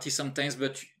do parties sometimes,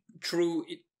 but true,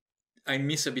 I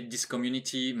miss a bit this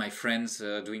community. My friends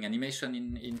doing animation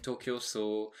in Tokyo,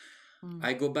 so Mm.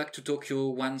 I go back to Tokyo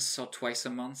once or twice a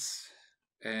month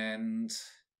and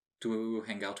to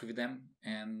hang out with them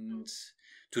and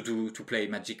to play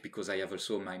Magic, because I have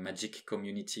also my Magic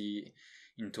community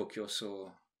in Tokyo.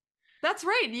 So That's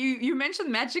right. You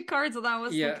mentioned Magic cards, and I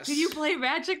was like, do you yes, play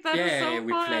Magic? That is yeah, so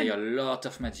we play a fun. lot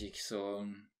of Magic. So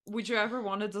Would you ever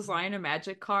want to design a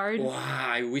Magic card? wow,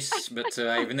 I wish, but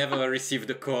I've never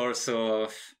received a call. So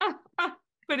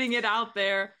Putting it out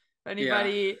there. If yeah.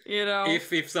 anybody,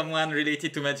 If someone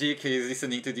related to Magic is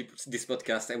listening to this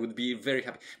podcast, I would be very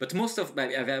happy. But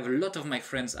I have a lot of my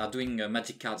friends are doing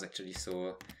Magic cards actually.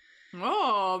 So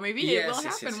Oh, maybe it will yes,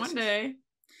 yes, happen yes, yes, one yes. day.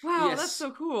 Wow, that's Yes.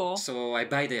 so cool. So I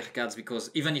buy their cards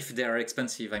because even if they are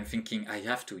expensive, I'm thinking I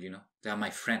have to. They are my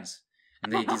friends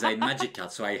and they design Magic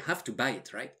cards, so I have to buy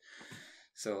it, right?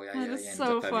 So That I is end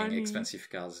so up having funny. expensive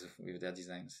cards with their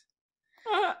designs.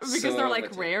 Because they're So, like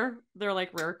but yeah. rare. They're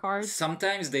like rare cards.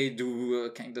 Sometimes they do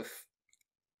kind of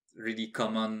really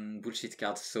common bullshit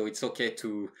cards, so it's okay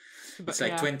But it's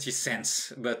like yeah. 20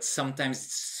 cents, but sometimes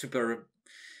it's super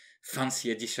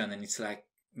fancy edition and it's like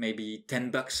maybe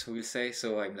 $10, we'll say.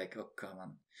 So I'm like, oh, come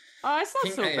on. Oh, it's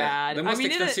not so Yeah, bad. the I most mean,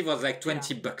 expensive was like yeah,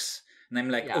 $20. And I'm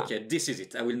like, yeah, okay, this is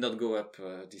it. I will not go up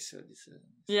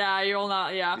yeah. You'll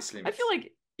not. Yeah, this I limit. feel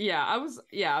like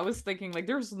I was thinking like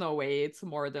there's no way it's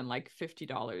more than like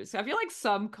 $50. I feel like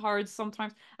some cards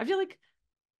sometimes. I feel like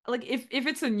if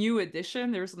it's a new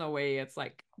edition, there's no way it's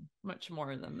like much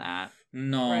more than that,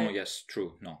 No, right? yes,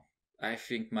 true. No. I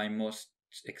think my most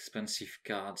expensive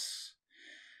cards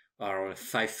are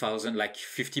 5,000, like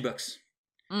 $50.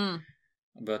 Mm.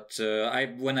 But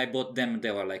when I bought them,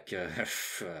 they were like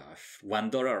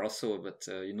 $1 or so. But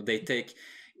they take,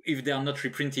 if they are not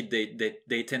reprinted,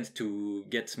 they tend to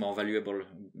get more valuable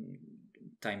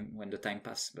time when the time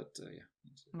pass. But yeah.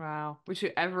 Wow. Would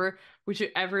you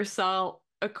ever sell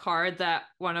a card that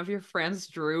one of your friends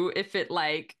drew if it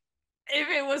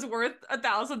was worth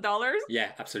 $1,000?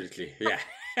 Yeah, absolutely. Yeah.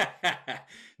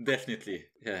 Definitely.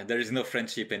 Yeah, there is no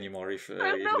friendship anymore if No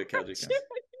the card friendship.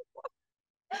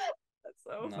 weakens. That's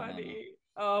so No, no, no. funny.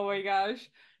 Oh my gosh.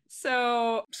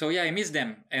 So, So yeah, I miss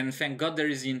them, and thank God there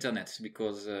is the internet,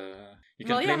 because you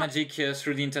can well, play yeah. Magic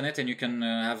through the internet, and you can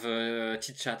have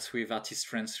chit chats with artist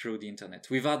friends through the internet.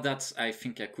 Without that, I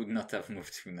think I could not have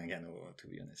moved to Nagano, to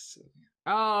be honest. So, yeah.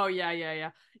 Oh yeah, yeah,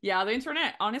 yeah. Yeah, the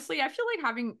internet, honestly, I feel like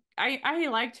having I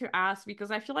like to ask because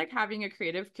I feel like having a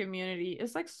creative community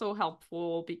is like so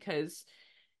helpful because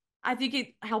I think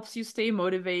it helps you stay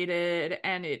motivated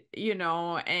and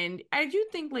and I do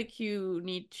think like you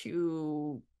need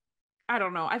to I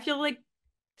don't know. I feel like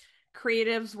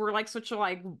creatives were like such a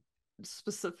like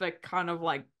specific kind of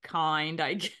like kind,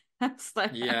 I guess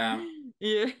that Yeah.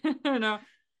 yeah, you know.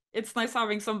 It's nice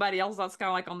having somebody else that's kind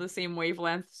of like on the same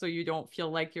wavelength so you don't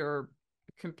feel like you're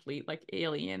a complete like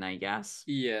alien, I guess.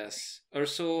 Yes.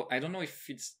 Also, I don't know if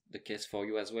it's the case for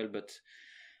you as well, but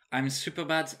I'm super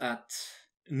bad at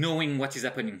knowing what is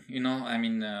happening. I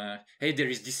mean, hey, there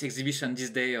is this exhibition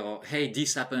this day, or hey,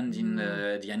 this happened in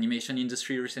Mm. the animation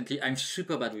industry recently. I'm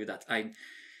super bad with that.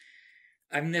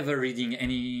 I'm never reading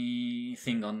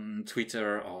anything on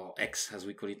Twitter or X, as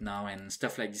we call it now, and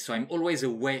stuff like this. So I'm always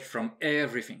away from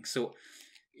everything. So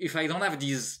if I don't have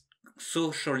this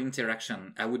social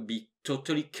interaction, I would be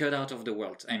totally cut out of the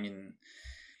world. I mean,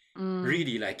 Mm.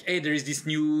 really, like, hey, there is this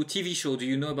new TV show. Do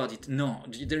you know about it? No.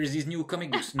 There is this new comic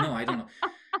books. No, I don't know.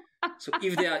 So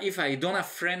if I don't have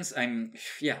friends, I mean,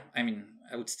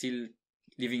 I would still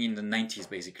living in the 90s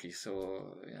basically.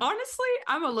 So yeah. Honestly,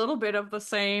 I'm a little bit of the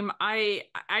same. I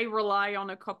rely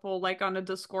on a couple like on a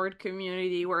Discord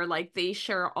community where like they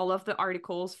share all of the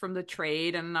articles from the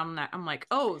trade and I'm like,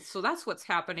 "Oh, so that's what's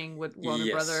happening with Warner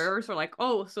Yes. Brothers," or like,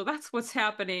 "Oh, so that's what's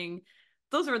happening."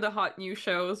 Those are the hot new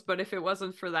shows, but if it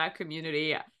wasn't for that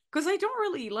community, because I don't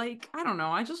really like, I don't know,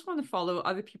 I just want to follow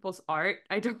other people's art.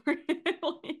 I don't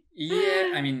really.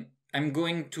 Yeah, I mean, I'm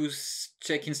going to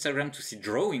check Instagram to see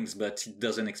drawings, but it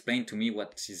doesn't explain to me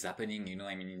what is happening,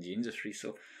 I mean, in the industry.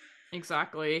 So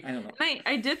Exactly. I don't And know.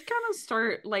 I did kind of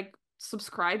start like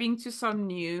subscribing to some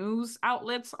news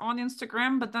outlets on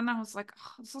Instagram, but then I was like,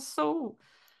 "Oh, this is so,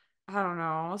 I don't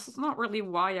know. This is not really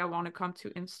why I want to come to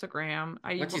Instagram.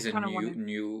 I What is a kind of want to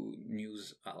new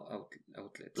news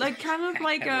outlet? like kind of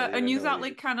like I don't a even know news what it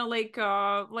outlet is. kind of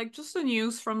like just the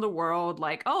news from the world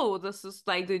like oh this is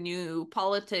like the new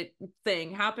politic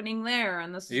thing happening there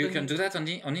and this is You the can new do that on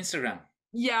Instagram.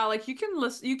 yeah like you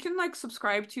can like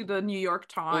subscribe to the New York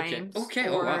Okay. Times Okay.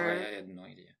 Oh wow, I or had no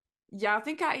idea. yeah,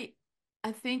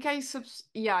 I think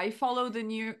yeah, I followed I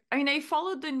mean I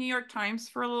followed the New York Times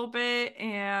for a little bit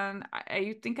and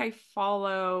I think I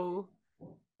follow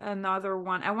another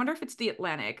one. I wonder if it's the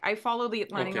Atlantic. I follow the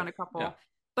Atlantic Okay. on a Yeah. couple.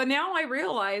 But now I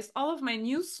realize all of my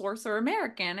news sources are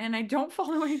American and I don't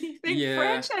follow anything Yeah.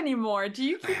 French anymore. Do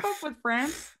you I keep up have. with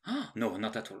France? No,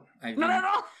 not at all. I No, no, mean,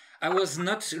 no. I was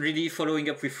not really following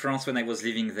up with France when I was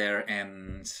living there,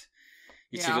 and it's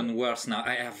Yeah. even worse now.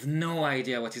 I have no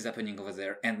idea what is happening over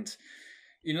there. And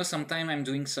sometime I'm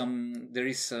doing there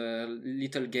is a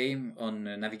little game on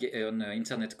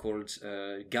internet called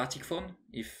Gartic Phone.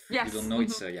 If you don't Yes. know,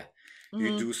 it's yeah.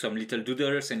 You Hmm. do some little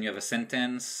doodles and you have a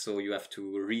sentence, so you have to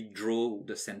redraw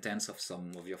the sentence of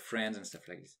some of your friends and stuff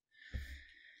like this.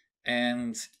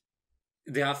 And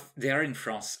they are in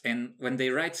France, and when they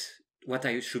write what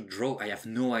I should draw, I have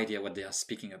no idea what they are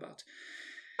speaking about.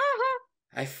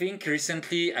 I think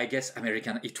recently, I guess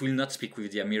American, it will not speak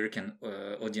with the American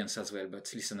audience as well,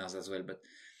 but listeners as well. But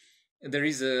there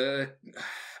is a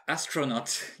astronaut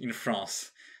in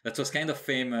France that was kind of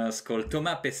famous called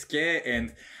Thomas Pesquet,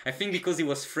 and I think because he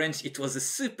was French, it was a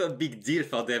super big deal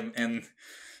for them. And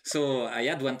so I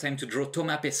had one time to draw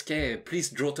Thomas Pesquet. Please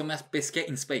draw Thomas Pesquet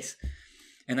in space,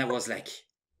 and I was like,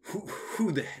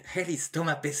 who the hell is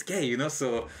Thomas Pesquet?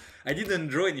 So I didn't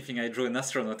draw anything. I drew an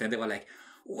astronaut, and they were like,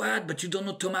 what? But you don't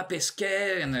know Thomas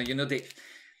Pesquet? And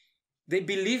they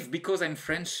believe because I'm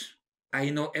French,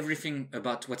 I know everything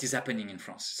about what is happening in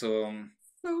France. So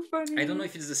So I don't know funny.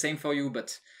 if it's the same for you,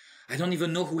 but I don't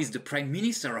even know who is the Prime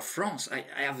Minister of France. I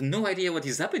have no idea what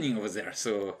is happening over there.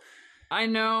 So I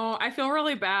know. I feel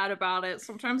really bad about it.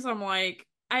 Sometimes I'm like,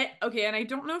 okay, and I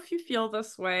don't know if you feel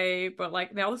this way, but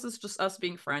like now this is just us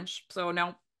being French. So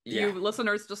now yeah. you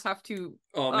listeners just have to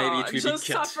Or maybe it will be just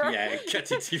cut. suffer Yeah,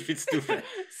 cut it if it's too bad.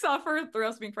 suffer through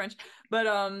us being French. But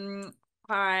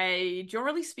I don't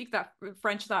really speak that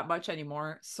French that much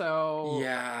anymore. So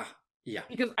Yeah. Yeah.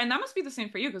 because and that must be the same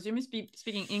for you because you must be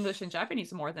speaking English and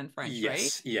Japanese more than French,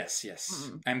 right? Yes.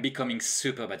 Mm. I'm becoming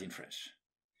super bad in French.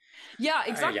 Yeah,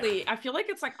 Yeah. exactly. I feel like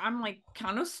it's like I'm like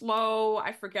kind of slow.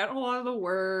 I forget a lot of the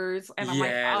words, and I'm like,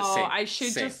 Yeah, the oh, same, I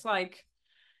should same. just like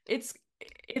it's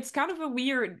it's kind of a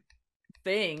weird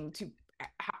thing to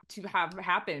have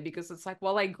happen because it's like,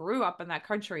 well, I grew up in that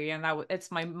country and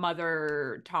it's my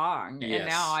mother tongue, and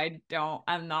now Yes.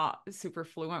 I'm not super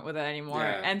fluent with it anymore.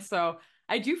 Yeah. And so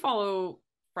I do follow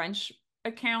French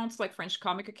accounts, like French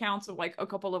comic accounts of like a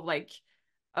couple of like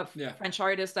of Yeah. French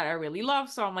artists that I really love.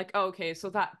 So I'm like, oh, okay, so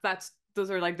that's those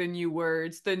are like the new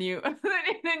words, the new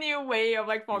the new way of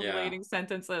like Yeah. formulating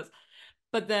sentences.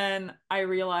 But then I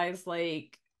realized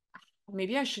like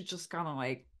maybe I should just kind of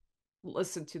like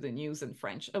listen to the news in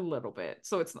French a little bit.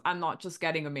 So it's I'm not just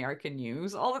getting American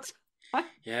news all the time.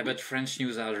 Yeah, but French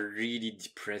news are really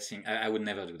depressing. I would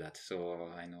never do that. So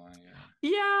I know. Yeah.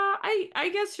 Yeah, I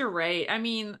guess you're right. I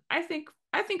mean, I think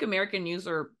American news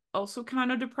are also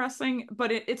kind of depressing,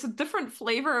 but it's a different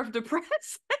flavor of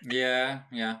depressing. Yeah.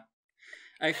 Yeah.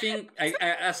 I think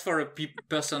as for a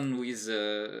person who is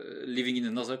living in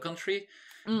another country,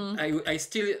 Mm. I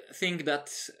still think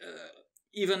that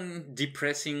even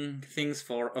depressing things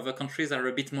for other countries are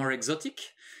a bit more exotic.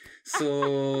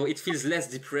 So it feels less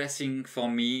depressing for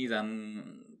me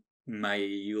than my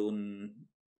own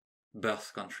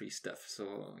birth country stuff.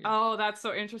 So yeah. Oh, that's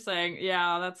so interesting.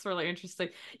 Yeah, that's really interesting.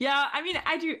 Yeah, I mean,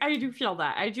 I do feel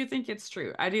that. I do think it's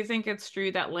true. I do think it's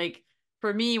true that like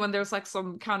for me when there's like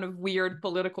some kind of weird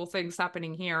political things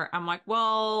happening here, I'm like,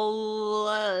 well,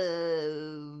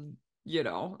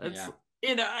 it's Yeah.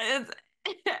 it's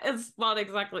it's not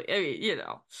exactly, I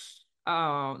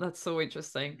mean, that's so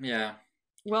interesting. Yeah.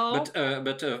 Well,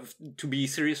 But to be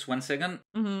serious 1 second,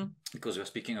 mhm, because we're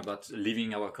speaking about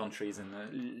leaving our countries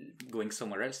and going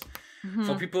somewhere else.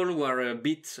 For mhm, people who are a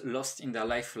bit lost in their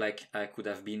life, like I could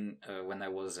have been when I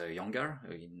was younger,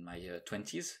 in my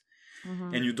 20s,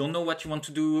 mhm, and you don't know what you want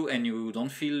to do, and you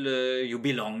don't feel you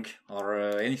belong or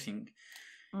anything.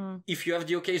 mm, If you have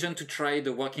the occasion to try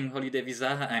the working holiday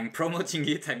visa, I'm promoting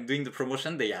it. I'm doing the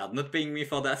promotion. They are not paying me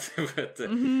for that, but you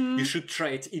mhm, should try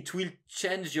it. It will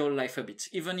change your life a bit.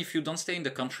 Even if you don't stay in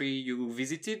the country you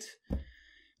visited,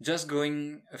 just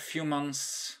going a few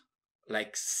months,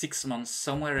 like 6 months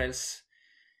somewhere else,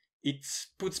 it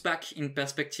puts back in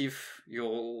perspective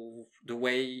the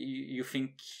way you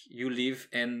think you live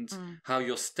and mm, how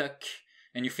you're stuck,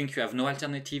 and you think you have no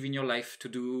alternative in your life to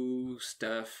do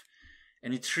stuff,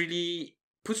 and it really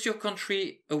puts your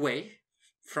country away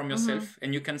from mhm, yourself,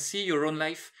 and you can see your own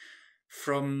life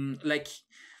from, like,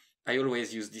 I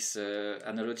always use this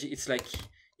analogy. It's like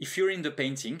if you're in the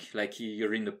painting, like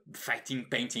you're in the fighting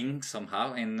painting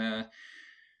somehow, and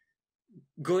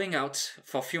going out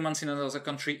for a few months in another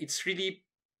country, it's really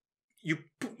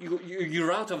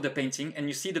you're out of the painting and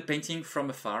you see the painting from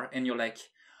afar, and you're like,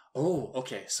 oh,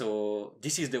 okay, so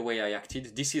this is the way I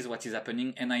acted. This is what is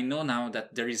happening, and I know now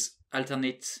that there is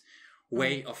alternate mm.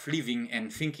 way of living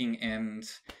and thinking, and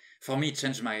for me, it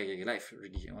changed my life.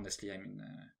 Really, honestly, I mean.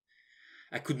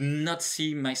 I could not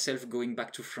see myself going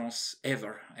back to France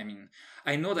ever. I mean,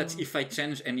 I know that Mm. if I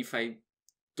change and if I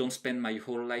don't spend my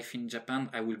whole life in Japan,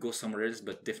 I will go somewhere else,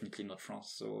 but definitely not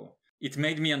France. So it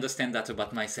made me understand that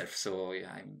about myself. So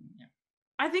yeah, yeah.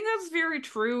 I think that's very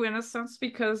true in a sense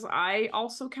because I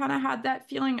also kind of had that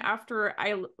feeling after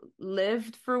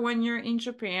lived for 1 year in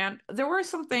Japan. There were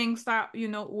some things that,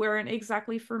 weren't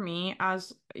exactly for me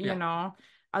as, Yeah.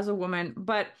 as a woman,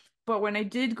 but when I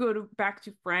did go back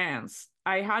to France,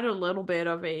 I had a little bit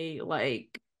of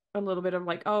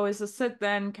like, oh, is this it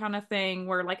then kind of thing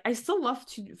where like I still love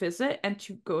to visit and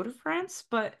to go to France,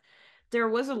 but there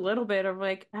was a little bit of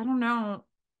like, I don't know,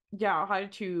 yeah, how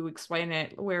to explain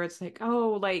it, where it's like,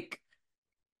 oh, like,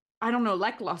 I don't know,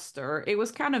 lackluster. It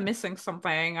was kind of missing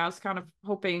something. I was kind of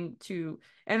hoping to,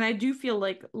 and I do feel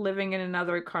like living in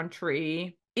another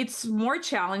country, it's more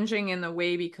challenging in a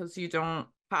way because you don't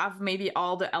have maybe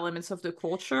all the elements of the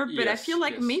culture, but I feel Yes,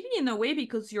 like yes. maybe in a way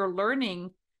because you're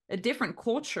learning a different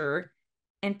culture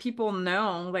and people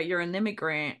know that you're an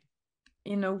immigrant,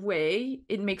 in a way,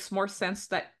 it makes more sense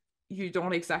that you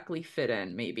don't exactly fit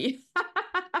in, maybe.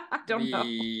 I don't know.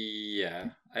 Yeah,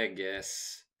 I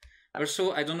guess.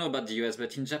 Also, I don't know about the US,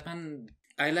 but in Japan,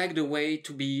 I like the way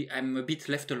to be. I'm a bit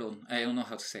left alone. I don't know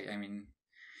how to say. I mean,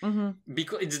 Hmm.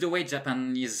 because it's the way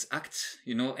Japanese act,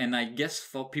 and I guess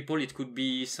for people it could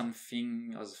be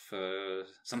something of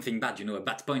something bad, a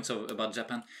bad point about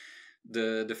Japan,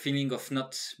 the feeling of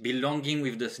not belonging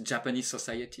with the Japanese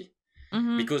society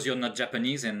Hmm. because you're not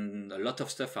Japanese, and a lot of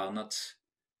stuff are not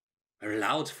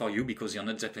allowed for you because you're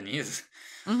not Japanese.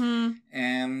 Hmm.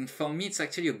 And for me, it's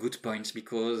actually a good point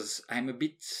because I'm a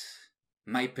bit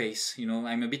my pace,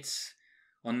 I'm a bit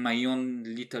on my own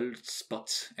little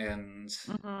spot, and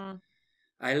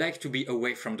I like to be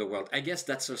away from the world. I guess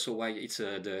that's also why it's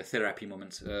the therapy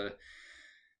moment.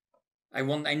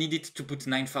 I needed to put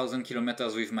 9,000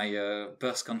 kilometers with my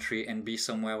birth country and be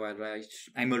somewhere where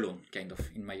I'm alone, kind of,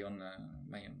 in my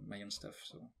own stuff.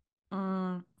 So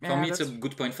for me, it's a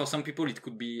good point. For some people, it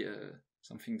could be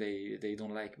something they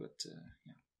don't like, but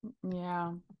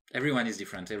yeah, everyone is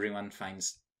different. Everyone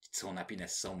finds its own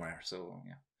happiness somewhere. So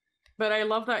yeah. But I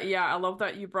love that. Yeah, I love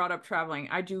that you brought up traveling.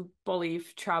 I do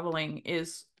believe traveling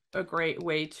is a great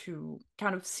way to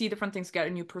kind of see different things, get a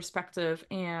new perspective,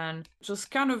 and just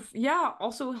kind of, yeah,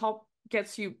 also help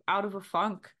gets you out of a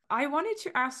funk. I wanted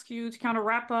to ask you to kind of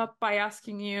wrap up by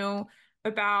asking you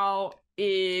about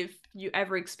if you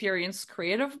ever experience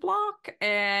creative block,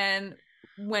 and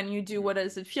when you do, what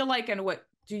does it feel like, and what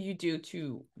do you do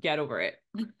to get over it?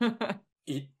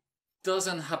 It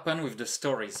doesn't happen with the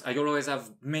stories. I always have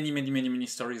many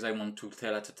stories I want to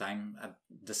tell at a time, at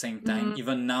the same time.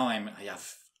 Even now I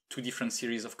have 2 different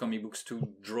series of comic books to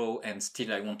draw, and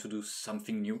still I want to do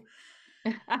something new.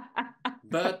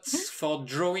 But for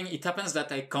drawing, it happens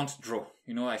that I can't draw.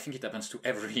 I think it happens to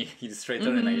every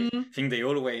illustrator, and I think they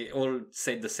all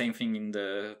said the same thing in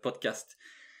the podcast.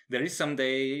 There is some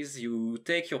days you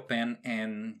take your pen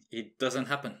and it doesn't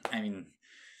happen. I mean,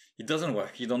 it doesn't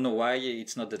work. You don't know why.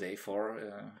 It's not the day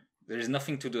for. There is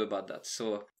nothing to do about that.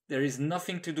 So there is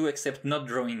nothing to do except not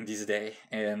drawing this day.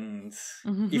 And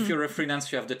if you're a freelance,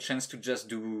 you have the chance to just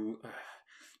do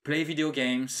play video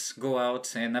games, go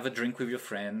out and have a drink with your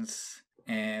friends,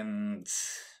 and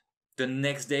the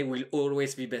next day will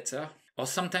always be better. Or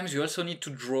sometimes you also need to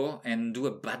draw and do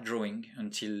a bad drawing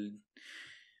until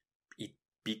it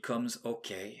becomes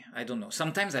okay. I don't know.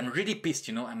 Sometimes I'm really pissed,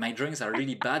 and my drawings are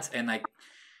really bad, and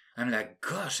I'm like,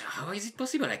 gosh, how is it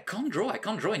possible? I can't draw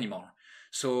anymore.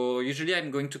 So usually I'm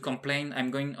going to complain.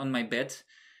 I'm going on my bed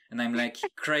and I'm like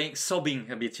crying, sobbing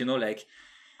a bit, like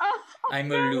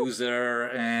I'm a loser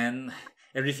and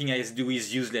everything I do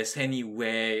is useless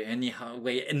anyway, anyhow,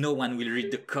 no one will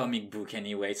read the comic book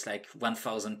anyway. It's like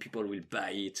 1,000 people will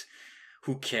buy it.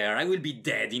 Who care? I will be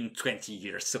dead in 20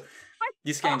 years. So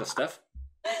this kind of stuff.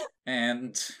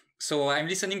 And so I'm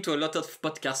listening to a lot of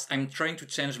podcasts. I'm trying to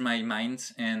change my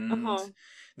mind, and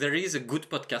there is a good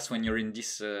podcast when you're in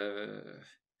this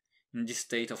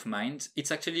state of mind.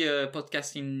 It's actually a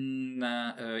podcast in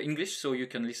English, so you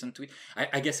can listen to it.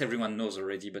 I guess everyone knows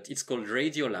already, but it's called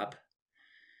Radio Lab.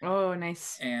 Oh,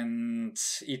 nice. And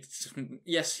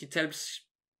it helps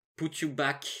put you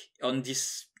back on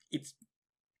this. It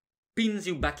pins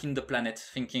you back in the planet,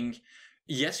 thinking,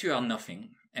 yes, you are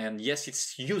nothing, and yes,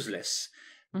 it's useless.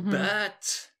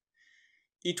 But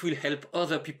it will help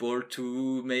other people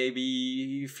to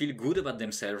maybe feel good about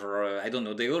themselves, or I don't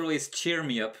know. They always cheer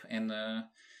me up, and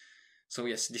so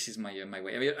yes, this is my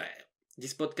way.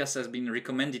 This podcast has been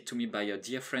recommended to me by a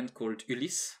dear friend called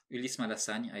Ulysse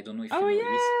Malassagne. I don't know if you know Ulysse.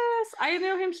 Yes, I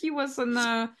know him. He was in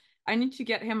the. I need to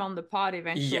get him on the pod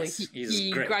eventually. Yes,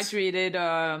 he great. Graduated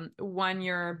 1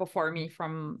 year before me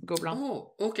from Gobelin.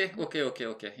 Oh, okay,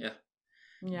 yeah.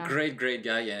 Yeah. Great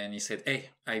guy, and he said,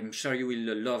 "Hey, I'm sure you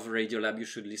will love Radio Lab. You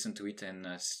should listen to it." And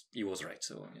he was right.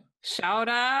 So yeah. Shout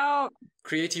out!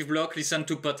 Creative block. Listen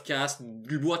to podcast.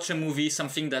 Watch a movie.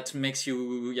 Something that makes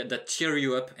you, that cheer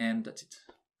you up, and that's it.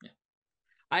 Yeah.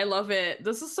 I love it.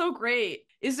 This is so great.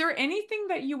 Is there anything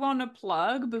that you want to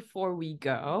plug before we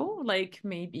go? Like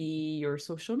maybe your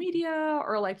social media,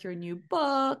 or like your new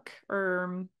book,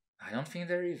 or I don't think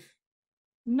there is.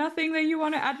 Nothing that you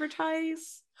want to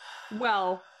advertise?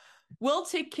 Well, we'll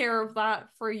take care of that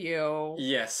for you.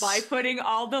 Yes. By putting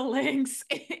all the links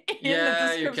in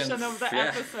the description of the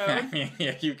episode.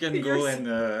 Yeah, you can go and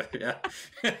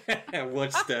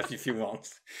watch stuff if you want.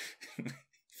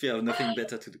 If you have nothing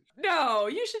better to do. No,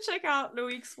 you should check out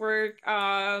Loic's work.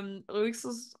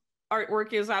 Loic's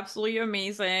artwork is absolutely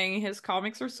amazing. His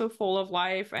comics are so full of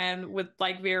life and with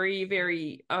like very,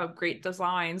 very great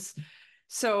designs.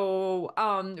 So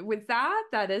with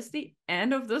that is the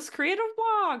end of this creative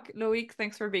blog. Loic,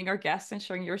 thanks for being our guest and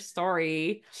sharing your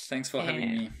story. Thanks for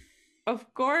having me.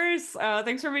 Of course.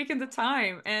 Thanks for making the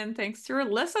time. And thanks to our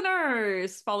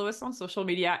listeners. Follow us on social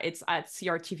media. It's at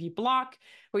CRTV Block,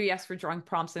 where we ask for drawing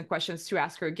prompts and questions to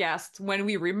ask our guests when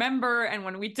we remember and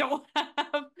when we don't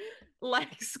have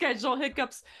like schedule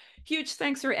hiccups. Huge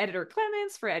thanks to our editor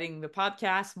Clemens for editing the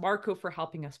podcast, Marco for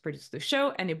helping us produce the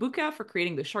show, and Ibuka for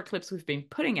creating the short clips we've been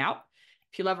putting out.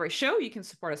 If you love our show, you can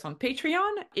support us on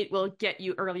Patreon. It will get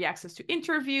you early access to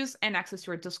interviews and access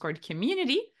to our Discord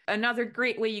community. Another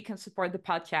great way you can support the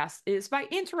podcast is by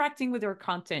interacting with our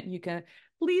content. You can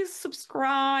please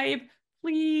subscribe,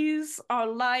 please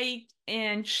like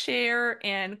and share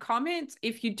and comment.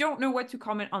 If you don't know what to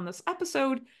comment on this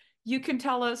episode, you can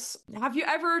tell us, have you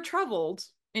ever traveled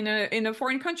in a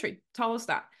foreign country? Tell us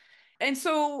that. And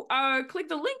so click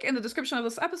the link in the description of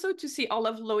this episode to see all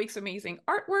of Loic's amazing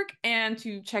artwork and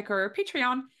to check her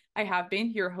Patreon. I have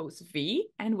been your host, V,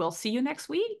 and we'll see you next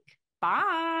week.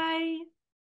 Bye.